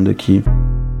estão rolando aqui.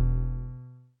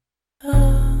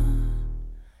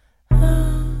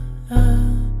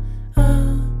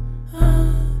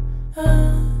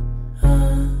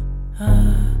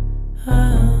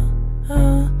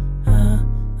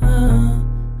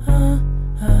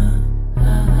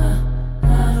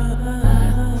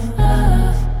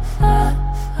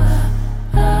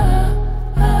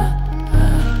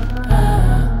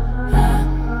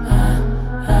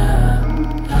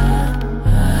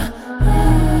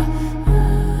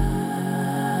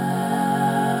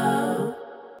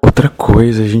 Outra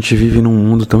coisa, a gente vive num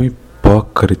mundo tão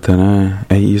hipócrita, né?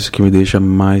 É isso que me deixa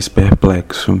mais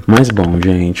perplexo. Mas bom,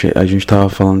 gente, a gente tava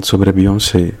falando sobre a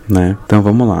Beyoncé, né? Então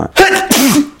vamos lá.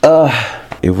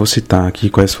 Eu vou citar aqui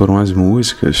quais foram as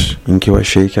músicas em que eu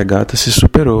achei que a gata se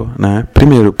superou, né?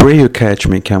 Primeiro, Pray You Catch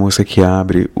Me, que é a música que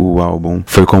abre o álbum,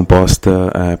 foi composta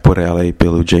por ela e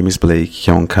pelo James Blake, que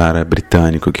é um cara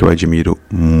britânico que eu admiro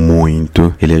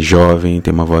muito. Ele é jovem,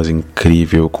 tem uma voz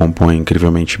incrível, compõe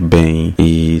incrivelmente bem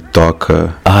e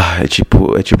toca... é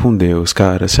tipo um deus,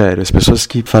 cara, sério. As pessoas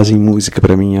que fazem música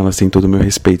pra mim, elas têm todo o meu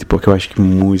respeito, porque eu acho que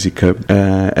música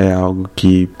é algo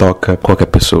que toca qualquer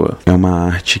pessoa. É uma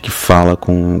arte que fala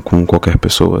com qualquer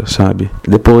pessoa, sabe?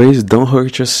 Depois, Don't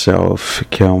Hurt Yourself,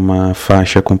 que é uma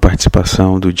faixa com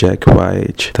participação do Jack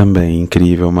White, também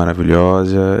incrível,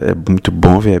 maravilhosa. É muito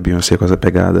bom ver a Beyoncé com essa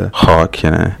pegada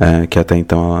rock, né? Que até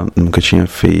então ela nunca tinha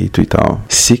feito e tal.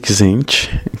 6 Inch,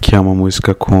 que é uma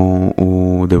música com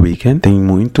o The Weeknd. Tem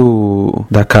muito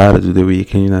da cara do The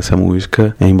Weeknd nessa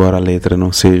música, embora a letra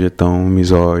não seja tão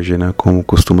misógina como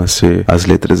costuma ser as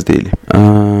letras dele.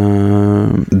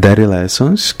 Daddy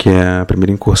Lessons, que é a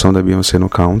primeira incursão da Beyoncé no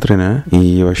country, né?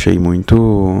 E eu achei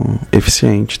muito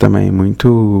eficiente também,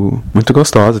 muito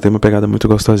gostosa, tem uma pegada muito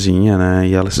gostosinha, né?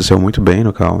 E ela se saiu muito bem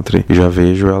no country. Já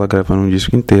vejo ela gravando um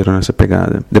disco inteiro nessa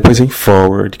pegada. Depois vem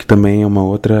Forward, que também é uma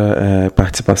outra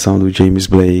participação do James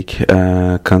Blake,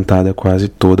 cantada quase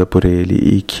toda por ele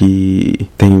e que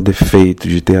tem o defeito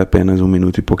de ter apenas 1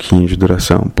 minuto e pouquinho de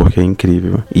duração, porque é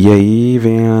incrível. E aí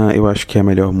vem eu acho que é a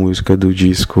melhor música do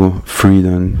disco,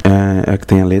 Freedom, a que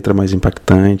tem a letra mais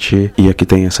impactante e a que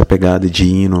tem essa pegada de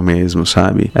hino mesmo,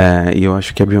 sabe? E eu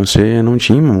acho que a Beyoncé não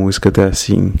tinha uma música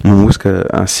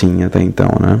assim até então,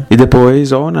 né? E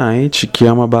depois All Night, que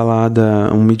é uma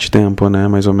balada, um mid-tempo, né,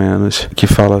 mais ou menos, que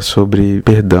fala sobre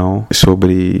perdão,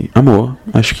 sobre amor.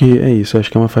 Acho que é isso,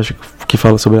 acho que é uma faixa que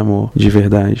fala sobre amor, de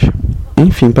verdade.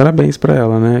 Enfim, parabéns pra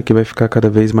ela, né, que vai ficar cada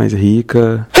vez mais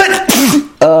rica.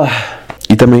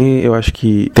 E também eu acho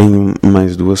que tem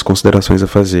mais 2 considerações a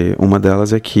fazer. Uma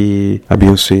delas é que a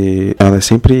Beyoncé, ela é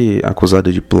sempre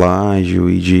acusada de plágio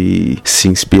e de se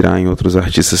inspirar em outros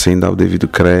artistas sem dar o devido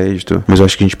crédito, mas eu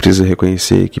acho que a gente precisa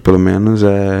reconhecer que pelo menos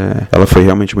ela foi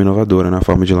realmente uma inovadora na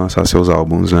forma de lançar seus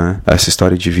álbuns, né? Essa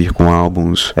história de vir com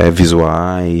álbuns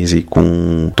visuais e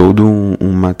com todo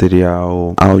um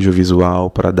material audiovisual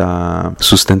para dar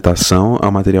sustentação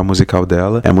ao material musical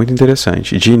dela é muito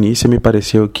interessante. De início me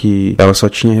pareceu que ela só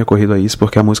tinha recorrido a isso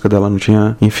porque a música dela não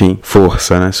tinha, enfim,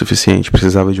 força, né, suficiente,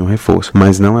 precisava de um reforço,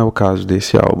 mas não é o caso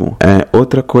desse álbum.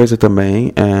 Outra coisa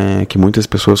também que muitas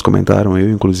pessoas comentaram, eu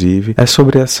inclusive, é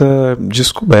sobre essa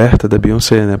descoberta da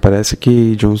Beyoncé, né? Parece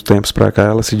que de uns tempos pra cá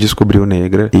ela se descobriu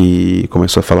negra e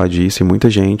começou a falar disso, e muita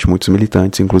gente, muitos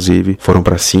militantes inclusive, foram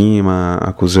pra cima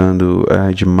acusando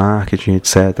de marketing,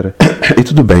 etc. E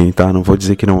tudo bem, tá? Não vou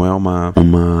dizer que não é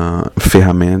uma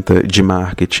ferramenta de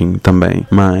marketing também,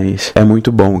 mas é muito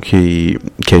bom que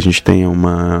a gente tenha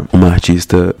uma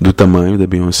artista do tamanho da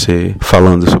Beyoncé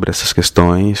falando sobre essas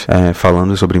questões,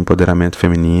 falando sobre empoderamento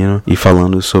feminino e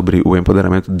falando sobre o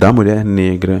empoderamento da mulher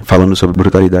negra, falando sobre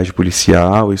brutalidade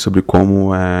policial e sobre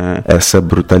como essa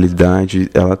brutalidade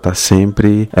ela tá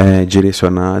sempre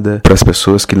direcionada para as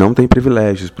pessoas que não têm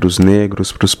privilégios, para os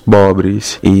negros, para os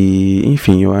pobres. E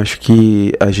enfim, eu acho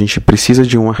que a gente precisa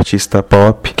de um artista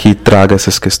pop que traga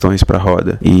essas questões para a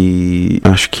roda, e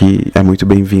acho que é muito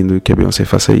bem-vindo que a Beyoncé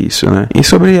faça isso, né? E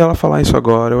sobre ela falar isso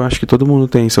agora, eu acho que todo mundo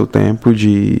tem seu tempo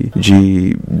de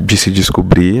se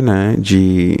descobrir, né?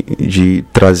 De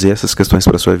trazer essas questões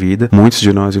para sua vida. Muitos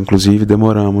de nós, inclusive,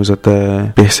 demoramos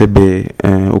até perceber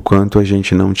o quanto a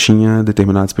gente não tinha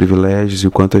determinados privilégios e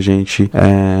o quanto a gente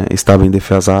estava em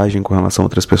defasagem com relação a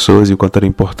outras pessoas e o quanto era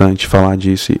importante falar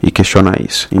disso e questionar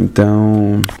isso.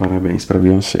 Então, parabéns para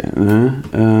Beyoncé, né?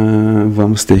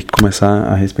 Vamos ter que começar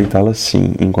a respeitá-la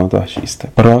sim, enquanto artista.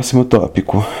 Próximo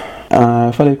tópico.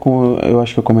 Eu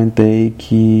acho que eu comentei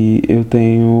que eu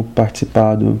tenho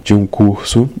participado de um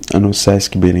curso no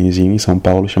Sesc Belenzinho, em São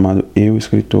Paulo, chamado Eu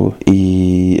Escritor,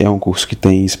 e é um curso que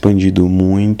tem expandido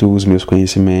muito os meus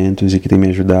conhecimentos e que tem me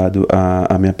ajudado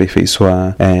a me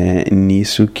aperfeiçoar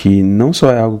nisso que não só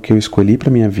é algo que eu escolhi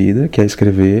para minha vida, que é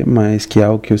escrever, mas que é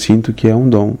algo que eu sinto que é um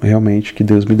dom, realmente, que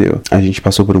Deus me deu. A gente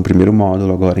passou por um primeiro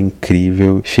módulo agora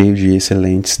incrível, cheio de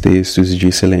excelentes textos e de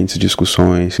excelentes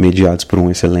discussões, mediados por um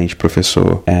excelente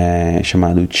professor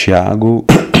chamado Tiago.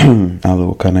 A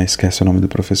louca, né? Esquece o nome do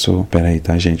professor. Peraí,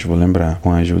 tá, gente? Vou lembrar.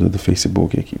 Com a ajuda do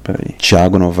Facebook aqui, peraí.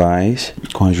 Tiago Novaes.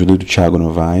 Com a ajuda do Tiago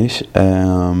Novaes.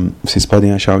 Vocês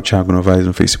podem achar o Tiago Novaes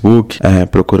no Facebook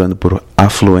procurando por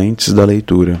Afluentes da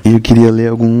Leitura. E eu queria ler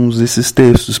alguns desses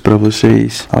textos pra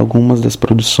vocês. Algumas das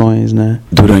produções, né?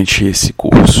 Durante esse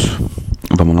curso.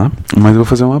 Vamos lá? Mas eu vou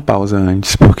fazer uma pausa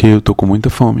antes, porque eu tô com muita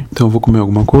fome. Então eu vou comer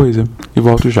alguma coisa e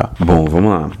volto já. Bom,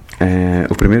 vamos lá.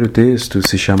 O primeiro texto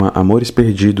se chama Amores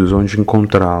Perdidos, Onde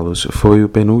Encontrá-los. Foi o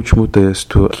penúltimo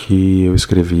texto que eu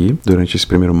escrevi durante esse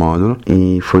primeiro módulo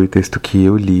e foi o texto que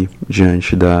eu li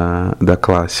diante da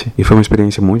classe. E foi uma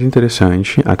experiência muito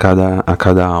interessante. A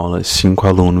cada aula, 5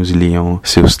 alunos liam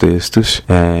seus textos.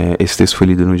 Esse texto foi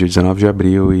lido no dia 19 de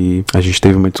abril e a gente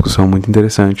teve uma discussão muito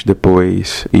interessante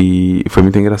depois e foi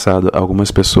muito engraçado. Algumas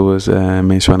pessoas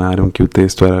mencionaram que o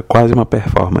texto era quase uma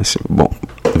performance. Bom,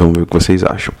 vamos ver o que vocês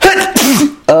acham.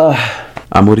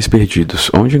 Amores perdidos,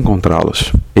 onde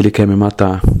encontrá-los? Ele quer me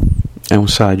matar. É um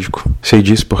sádico. Sei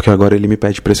disso porque agora ele me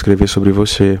pede para escrever sobre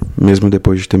você, mesmo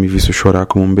depois de ter me visto chorar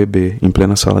como um bebê em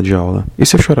plena sala de aula. E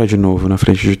se eu chorar de novo na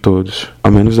frente de todos?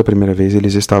 Ao menos da primeira vez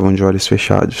eles estavam de olhos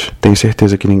fechados. Tenho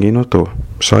certeza que ninguém notou.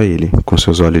 Só ele, com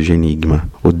seus olhos de enigma.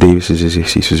 Odeio esses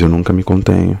exercícios, eu nunca me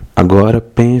contenho. Agora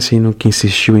pensem no que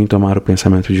insistiu em tomar o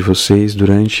pensamento de vocês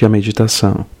durante a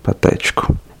meditação.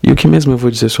 Patético. E o que mesmo eu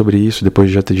vou dizer sobre isso depois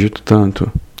de já ter dito tanto?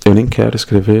 Eu nem quero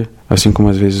escrever, assim como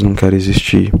às vezes não quero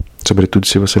existir, sobretudo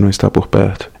se você não está por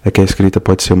perto. É que a escrita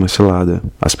pode ser uma cilada.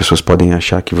 As pessoas podem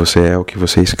achar que você é o que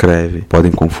você escreve,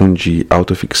 podem confundir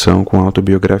autoficção com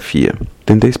autobiografia.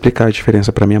 Tentei explicar a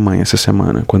diferença para minha mãe essa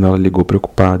semana, quando ela ligou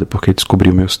preocupada porque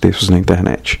descobriu meus textos na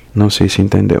internet. Não sei se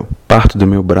entendeu. Parto do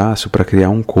meu braço para criar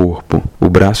um corpo. O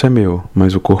braço é meu,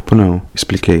 mas o corpo não.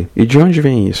 Expliquei. E de onde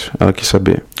vem isso? Ela quis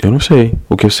saber. Eu não sei.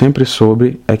 O que eu sempre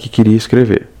soube é que queria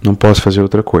escrever. Não posso fazer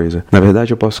outra coisa. Na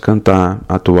verdade, eu posso cantar,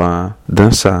 atuar,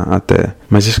 dançar até.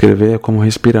 Mas escrever é como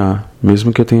respirar,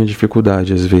 mesmo que eu tenha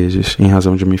dificuldade às vezes, em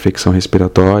razão de uma infecção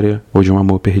respiratória ou de um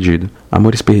amor perdido.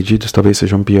 Amores perdidos talvez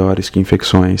sejam piores que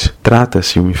infecções.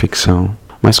 Trata-se uma infecção.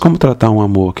 Mas como tratar um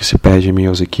amor que se perde em meio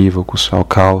aos equívocos, ao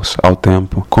caos, ao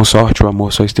tempo? Com sorte o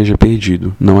amor só esteja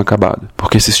perdido, não acabado.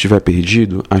 Porque se estiver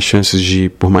perdido, há chances de,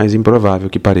 por mais improvável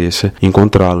que pareça,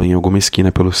 encontrá-lo em alguma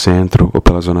esquina pelo centro ou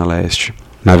pela zona leste.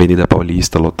 Na Avenida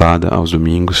Paulista, lotada aos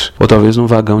domingos, ou talvez num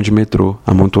vagão de metrô,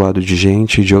 amontoado de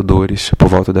gente e de odores, por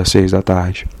volta das 6 da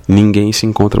tarde. Ninguém se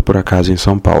encontra por acaso em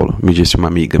São Paulo, me disse uma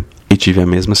amiga. E tive a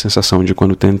mesma sensação de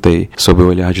quando tentei, sob o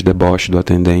olhar de deboche do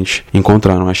atendente,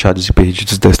 encontrar no achados e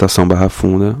perdidos da estação Barra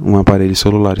Funda um aparelho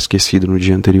celular esquecido no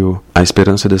dia anterior. A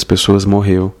esperança das pessoas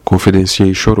morreu,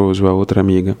 confidenciei choroso a outra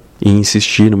amiga, e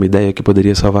insisti numa ideia que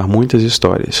poderia salvar muitas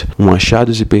histórias, um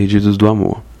achados e perdidos do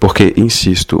amor. Porque,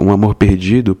 insisto, um amor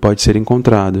perdido pode ser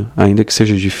encontrado, ainda que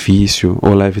seja difícil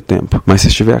ou leve tempo. Mas se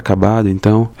estiver acabado,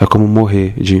 então, é como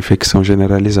morrer de infecção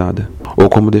generalizada. Ou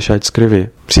como deixar de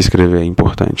escrever, se escrever é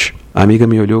importante. A amiga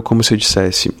me olhou como se eu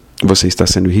dissesse: você está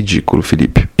sendo ridículo,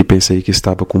 Felipe. E pensei que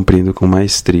estava cumprindo com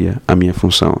maestria a minha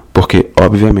função. Porque,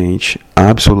 obviamente,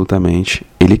 absolutamente,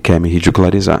 ele quer me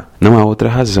ridicularizar. Não há outra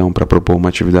razão para propor uma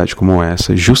atividade como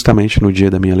essa, justamente no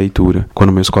dia da minha leitura,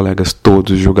 quando meus colegas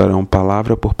todos julgarão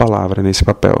palavra por palavra nesse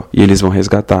papel. E eles vão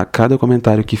resgatar cada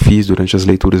comentário que fiz durante as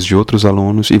leituras de outros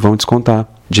alunos e vão descontar.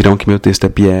 Dirão que meu texto é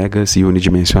piegas e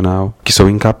unidimensional, que sou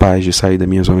incapaz de sair da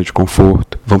minha zona de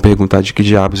conforto. Vão perguntar de que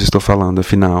diabos estou falando,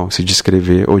 afinal, se de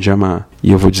escrever ou de amar.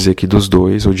 E eu vou dizer que dos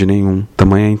dois ou de nenhum.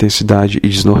 Tamanha a intensidade e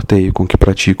desnorteio com que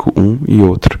pratico um e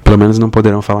outro. Pelo menos não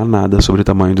poderão falar nada sobre o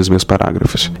tamanho dos meus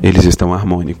parágrafos. Eles estão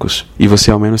harmônicos. E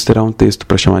você ao menos terá um texto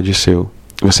para chamar de seu.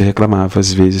 você reclamava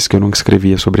às vezes que eu nunca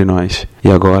escrevia sobre nós. E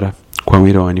agora, quão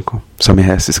irônico, só me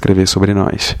resta escrever sobre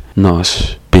nós.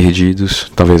 Nós,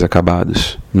 perdidos, talvez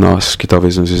acabados. Nós, que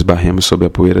talvez nos esbarremos sob a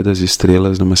poeira das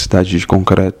estrelas numa cidade de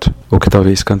concreto. Ou que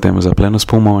talvez cantemos a plenos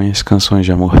pulmões canções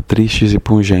de amor tristes e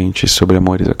pungentes sobre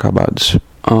amores acabados.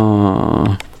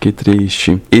 Que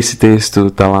triste. Esse texto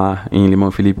tá lá em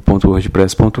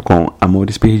limãofelipe.wordpress.com.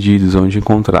 Amores perdidos, onde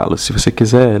encontrá-los. Se você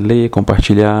quiser ler,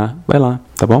 compartilhar, vai lá,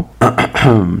 tá bom?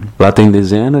 Lá tem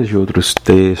dezenas de outros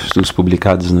textos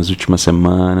publicados nas últimas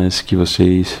semanas que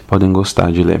vocês podem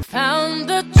gostar de ler. Found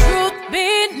the truth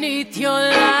beneath your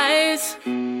lies,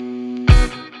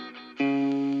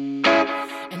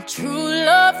 and true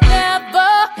love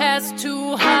never has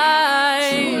to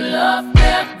hide. True love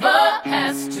never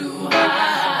has to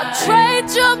hide. Trade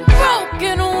your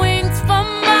broken wings for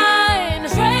mine.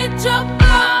 Trade your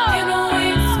broken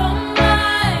wings for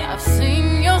mine. I've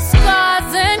seen your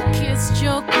scars and kissed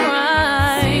your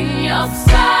crime. Seen your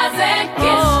scars and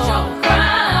kissed your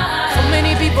crime. So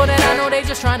many people that I know, they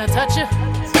just trying to touch you.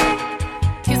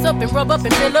 Kiss up and rub up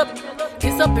and fill up.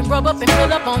 Kiss up and rub up and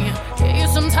fill up on you. Give you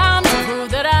some time to prove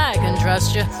that I can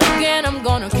trust you. Again, I'm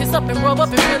gonna kiss up and rub up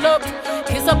and fill up.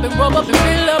 Kiss up and rub up and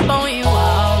fill up on you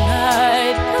all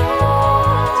night long. All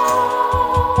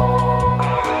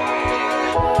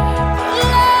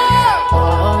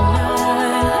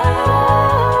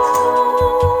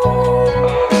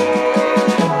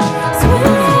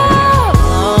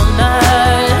night long.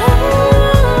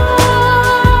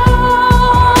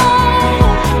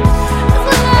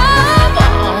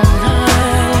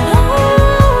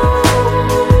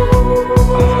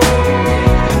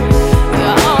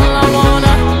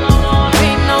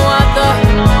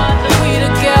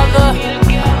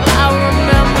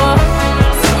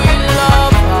 Sweet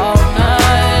love all night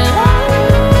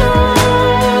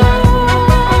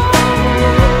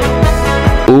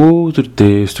Outro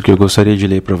texto que eu gostaria de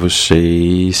ler para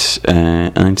vocês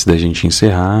antes da gente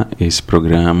encerrar esse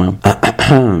programa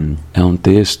é um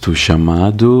texto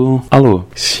chamado Alô.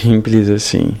 Simples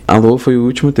assim. Alô foi o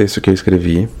último texto que eu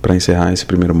escrevi para encerrar esse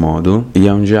primeiro módulo e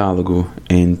é um diálogo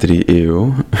entre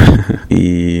eu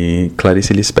e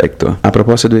Clarice Lispector. A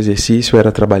proposta do exercício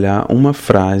era trabalhar uma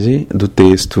frase do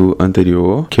texto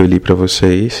anterior que eu li para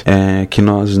vocês, que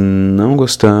nós não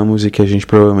gostamos e que a gente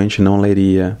provavelmente não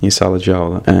leria em sala de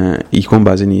aula. E com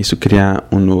base nisso criar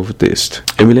um novo texto.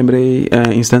 Eu me lembrei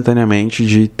instantaneamente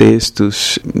de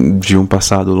textos de um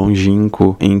passado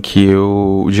longínquo em que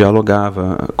eu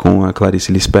dialogava com a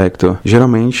Clarice Lispector.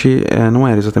 Geralmente não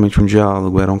era exatamente um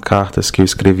diálogo, eram cartas que eu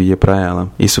escrevia para ela.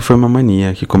 Isso foi uma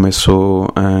mania que começou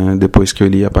depois que eu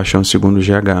li A Paixão Segundo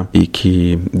GH e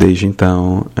que desde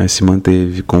então se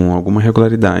manteve com alguma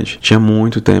regularidade. Tinha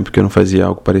muito tempo que eu não fazia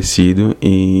algo parecido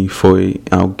e foi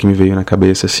algo que me veio na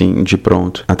cabeça assim de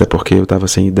pronto. Até porque eu estava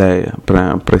sem ideia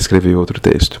para escrever outro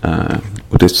texto.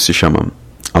 O texto se chama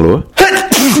Alô?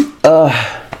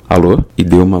 Alô? E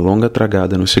deu uma longa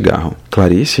tragada no cigarro.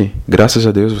 Clarice? Graças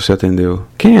a Deus você atendeu.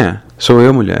 Quem é? Sou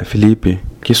eu, mulher, Felipe.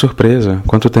 Que surpresa,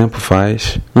 quanto tempo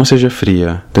faz? Não seja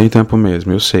fria, tem tempo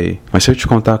mesmo, eu sei. Mas se eu te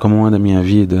contar como anda a minha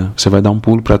vida, você vai dar um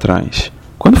pulo para trás.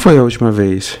 Quando foi a última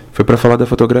vez? Foi para falar da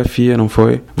fotografia, não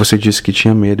foi? Você disse que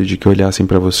tinha medo de que olhassem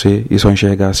para você e só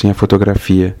enxergassem a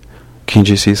fotografia. Quem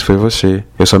disse isso foi você.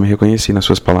 Eu só me reconheci nas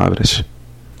suas palavras.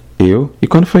 Eu? E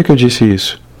quando foi que eu disse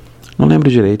isso? Não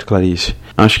lembro direito, Clarice.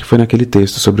 Acho que foi naquele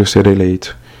texto sobre eu ser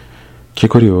eleito. Que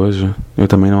curioso. Eu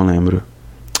também não lembro.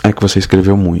 É que você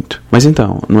escreveu muito. Mas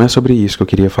então, não é sobre isso que eu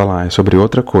queria falar. É sobre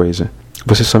outra coisa.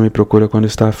 Você só me procura quando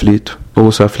está aflito.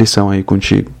 Ouço a aflição aí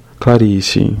contigo.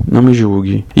 Clarice, não me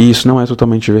julgue. E isso não é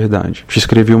totalmente verdade. Te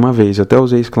escrevi uma vez, até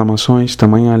usei exclamações,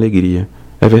 tamanha alegria.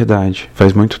 É verdade,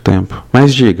 faz muito tempo.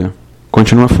 Mas diga,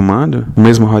 continua fumando? O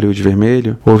mesmo Hollywood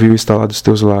vermelho? Ouvi o estalar dos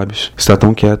teus lábios. Está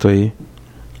tão quieto aí.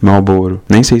 Marlboro,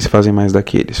 nem sei se fazem mais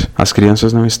daqueles. As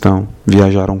crianças não estão,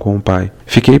 viajaram com o pai.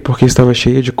 Fiquei porque estava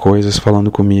cheia de coisas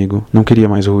falando comigo, não queria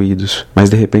mais ruídos,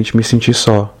 mas de repente me senti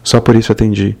só por isso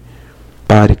atendi.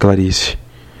 Pare, Clarice.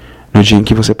 No dia em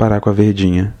que você parar com a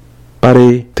verdinha.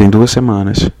 Parei, tem 2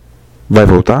 semanas. Vai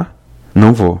voltar?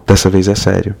 Não vou, dessa vez é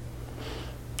sério.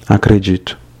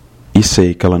 Acredito. E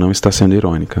sei que ela não está sendo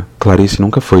irônica. Clarice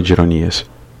nunca foi de ironias.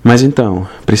 Mas então,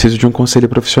 preciso de um conselho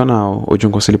profissional, ou de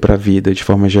um conselho para a vida, de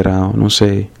forma geral, não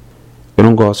sei. Eu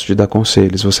não gosto de dar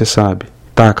conselhos, você sabe.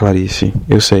 Tá, Clarice,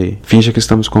 eu sei. Finja que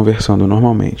estamos conversando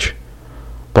normalmente.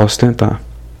 Posso tentar.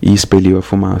 E expeliu a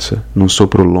fumaça, num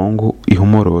sopro longo e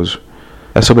rumoroso.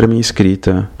 É sobre a minha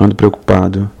escrita. Ando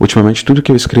preocupado. Ultimamente tudo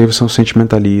que eu escrevo são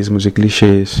sentimentalismos e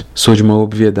clichês. Sou de uma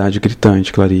obviedade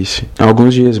gritante, Clarice. Há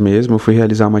alguns dias mesmo eu fui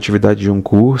realizar uma atividade de um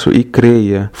curso e,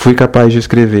 creia, fui capaz de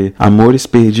escrever: amores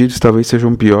perdidos talvez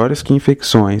sejam piores que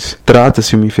infecções.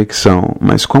 Trata-se uma infecção,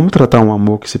 mas como tratar um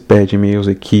amor que se perde em meio aos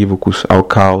equívocos, ao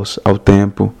caos, ao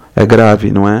tempo? É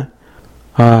grave, não é?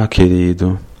 Ah,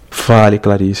 querido. Fale,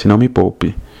 Clarice, não me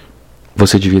poupe.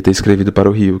 Você devia ter escrevido para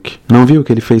o Hilke. Não viu o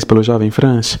que ele fez pelo jovem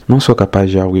Franz? Não sou capaz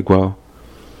de algo igual.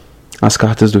 As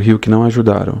cartas do Hilke não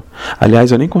ajudaram.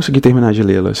 Aliás, eu nem consegui terminar de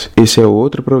lê-las. Esse é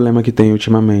outro problema que tenho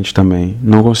ultimamente também.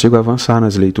 Não consigo avançar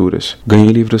nas leituras. Ganhei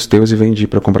livros teus e vendi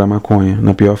para comprar maconha,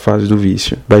 na pior fase do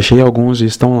vício. Baixei alguns e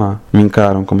estão lá. Me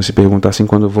encaram como se perguntassem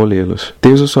quando vou lê-los.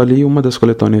 Teus eu só li uma das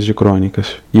coletâneas de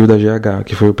crônicas. E o da GH,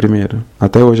 que foi o primeiro.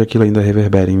 Até hoje aquilo ainda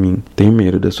reverbera em mim. Tenho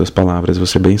medo das suas palavras,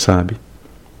 você bem sabe.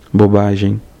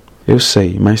 Bobagem. Eu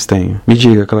sei, mas tenho. Me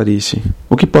diga, Clarice,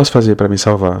 o que posso fazer para me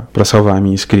salvar? Para salvar a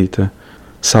minha escrita?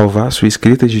 Salvar sua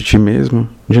escrita de ti mesmo?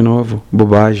 De novo,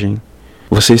 bobagem.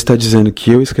 Você está dizendo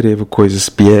que eu escrevo coisas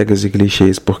piegas e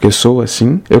clichês porque sou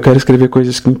assim? Eu quero escrever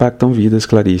coisas que impactam vidas,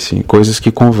 Clarice. Coisas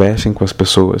que conversem com as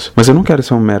pessoas. Mas eu não quero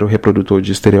ser um mero reprodutor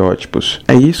de estereótipos.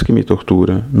 É isso que me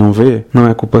tortura. Não vê? Não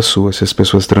é culpa sua se as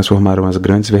pessoas transformaram as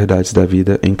grandes verdades da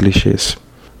vida em clichês.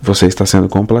 Você está sendo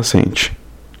complacente.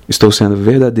 Estou sendo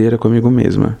verdadeira comigo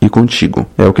mesma e contigo.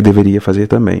 É o que deveria fazer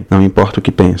também, não importa o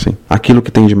que pensem. Aquilo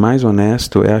que tem de mais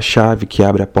honesto é a chave que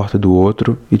abre a porta do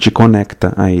outro e te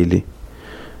conecta a ele.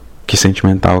 Que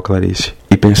sentimental, Clarice.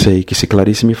 E pensei que se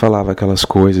Clarice me falava aquelas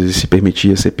coisas e se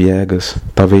permitia ser piegas,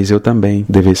 talvez eu também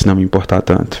devesse não me importar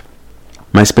tanto.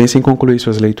 Mas pense em concluir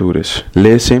suas leituras.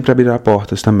 Ler sempre abrirá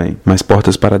portas também, mas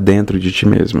portas para dentro de ti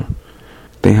mesmo.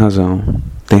 Tem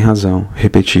razão,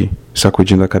 repeti,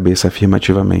 sacudindo a cabeça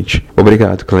afirmativamente.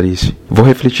 Obrigado, Clarice. Vou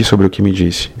refletir sobre o que me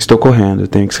disse. Estou correndo,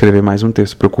 tenho que escrever mais um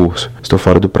texto para o curso. Estou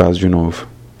fora do prazo de novo.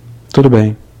 Tudo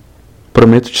bem.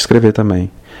 Prometo te escrever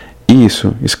também.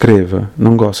 Isso, escreva.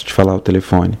 Não gosto de falar ao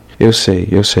telefone. Eu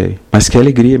sei. Mas que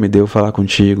alegria me deu falar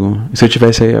contigo. E se eu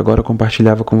tivesse aí agora, eu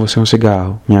compartilhava com você um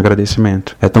cigarro. Meu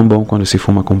agradecimento. É tão bom quando se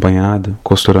fuma acompanhado,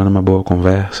 costurando uma boa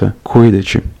conversa.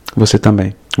 Cuida-te. Você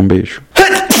também. Um beijo.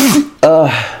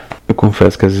 Eu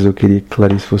confesso que às vezes eu queria que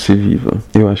Clarice fosse viva.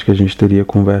 Eu acho que a gente teria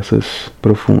conversas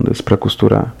profundas pra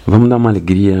costurar. Vamos dar uma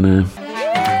alegria, né?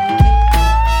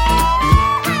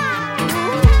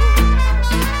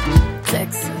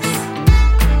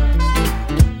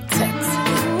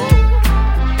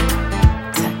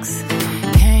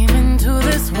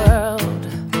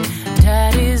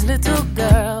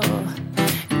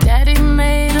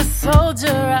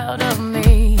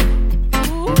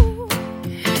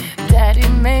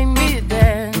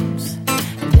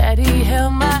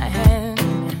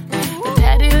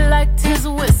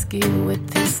 With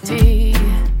his tea,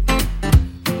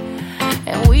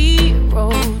 and we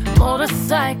rode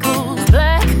motorcycles,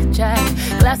 blackjack,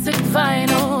 classic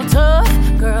vinyl, tough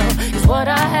girl is what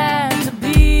I had to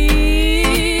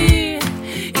be.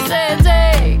 He said,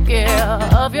 take care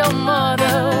of your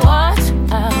mother, watch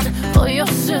out for your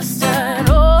sister, and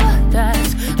all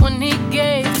that's when he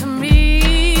gave to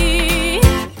me.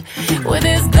 With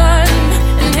his gun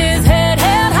and his head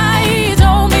held high, he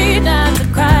told me not to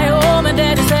cry. Oh, my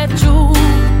daddy said shoot.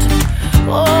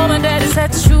 Oh, my daddy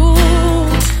said shoot.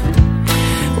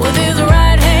 With his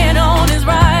right hand on his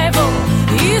rifle,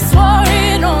 he swore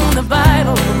it on the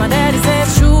Bible. My daddy said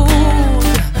shoot.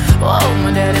 Oh,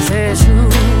 my daddy said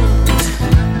shoot.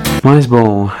 Mas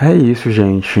bom, é isso,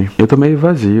 gente. Eu tô meio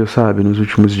vazio, sabe, nos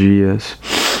últimos dias.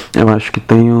 Eu acho que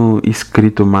tenho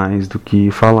escrito mais do que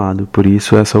falado, por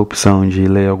isso essa opção de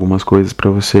ler algumas coisas pra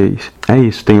vocês. É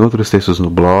isso, tem outros textos no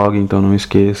blog, então não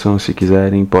esqueçam, se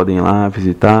quiserem podem ir lá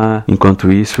visitar.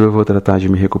 Enquanto isso eu vou tratar de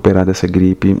me recuperar dessa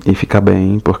gripe e ficar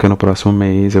bem, porque no próximo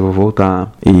mês eu vou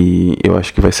voltar. E eu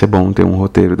acho que vai ser bom ter um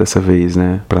roteiro dessa vez,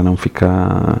 né, pra não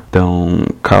ficar tão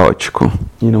caótico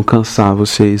e não cansar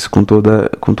vocês com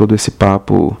todo esse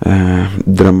papo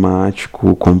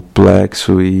dramático,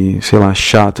 complexo e, sei lá,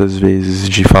 chato às vezes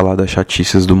de falar das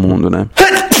chatices do mundo, né?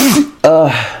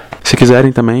 Se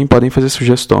quiserem também, podem fazer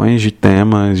sugestões de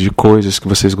temas, de coisas que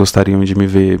vocês gostariam de me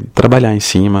ver trabalhar em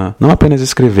cima. Não apenas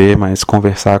escrever, mas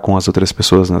conversar com as outras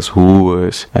pessoas nas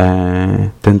ruas,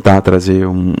 tentar trazer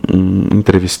um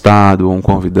entrevistado ou um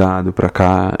convidado pra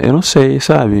cá. Eu não sei,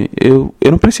 sabe? Eu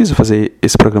não preciso fazer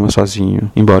esse programa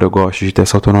sozinho, embora eu goste de ter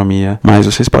essa autonomia. Mas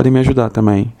vocês podem me ajudar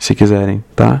também, se quiserem,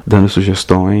 tá? Dando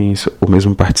sugestões, ou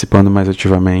mesmo participando mais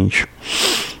ativamente.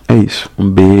 É isso. Um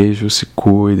beijo, se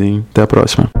cuidem. Até a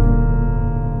próxima.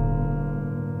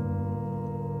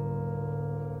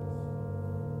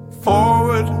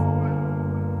 Forward,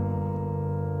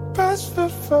 best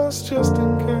foot first just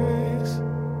in case.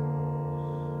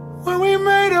 When we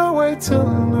made our way till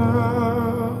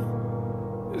now,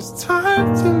 it's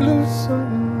time to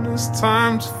loosen, it's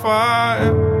time to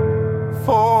fight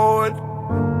forward.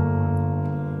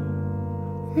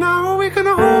 Now we can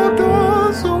hold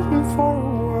doors open for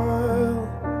a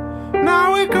while.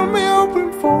 Now we can be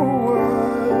open for a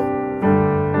while.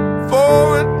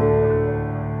 Forward.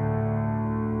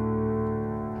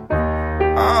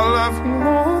 I love you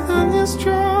more than this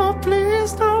job.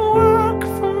 Please don't work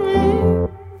for me.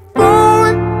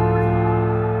 Forward.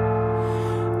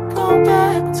 Go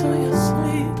back to your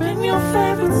sleep in your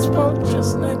favorite spot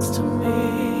just next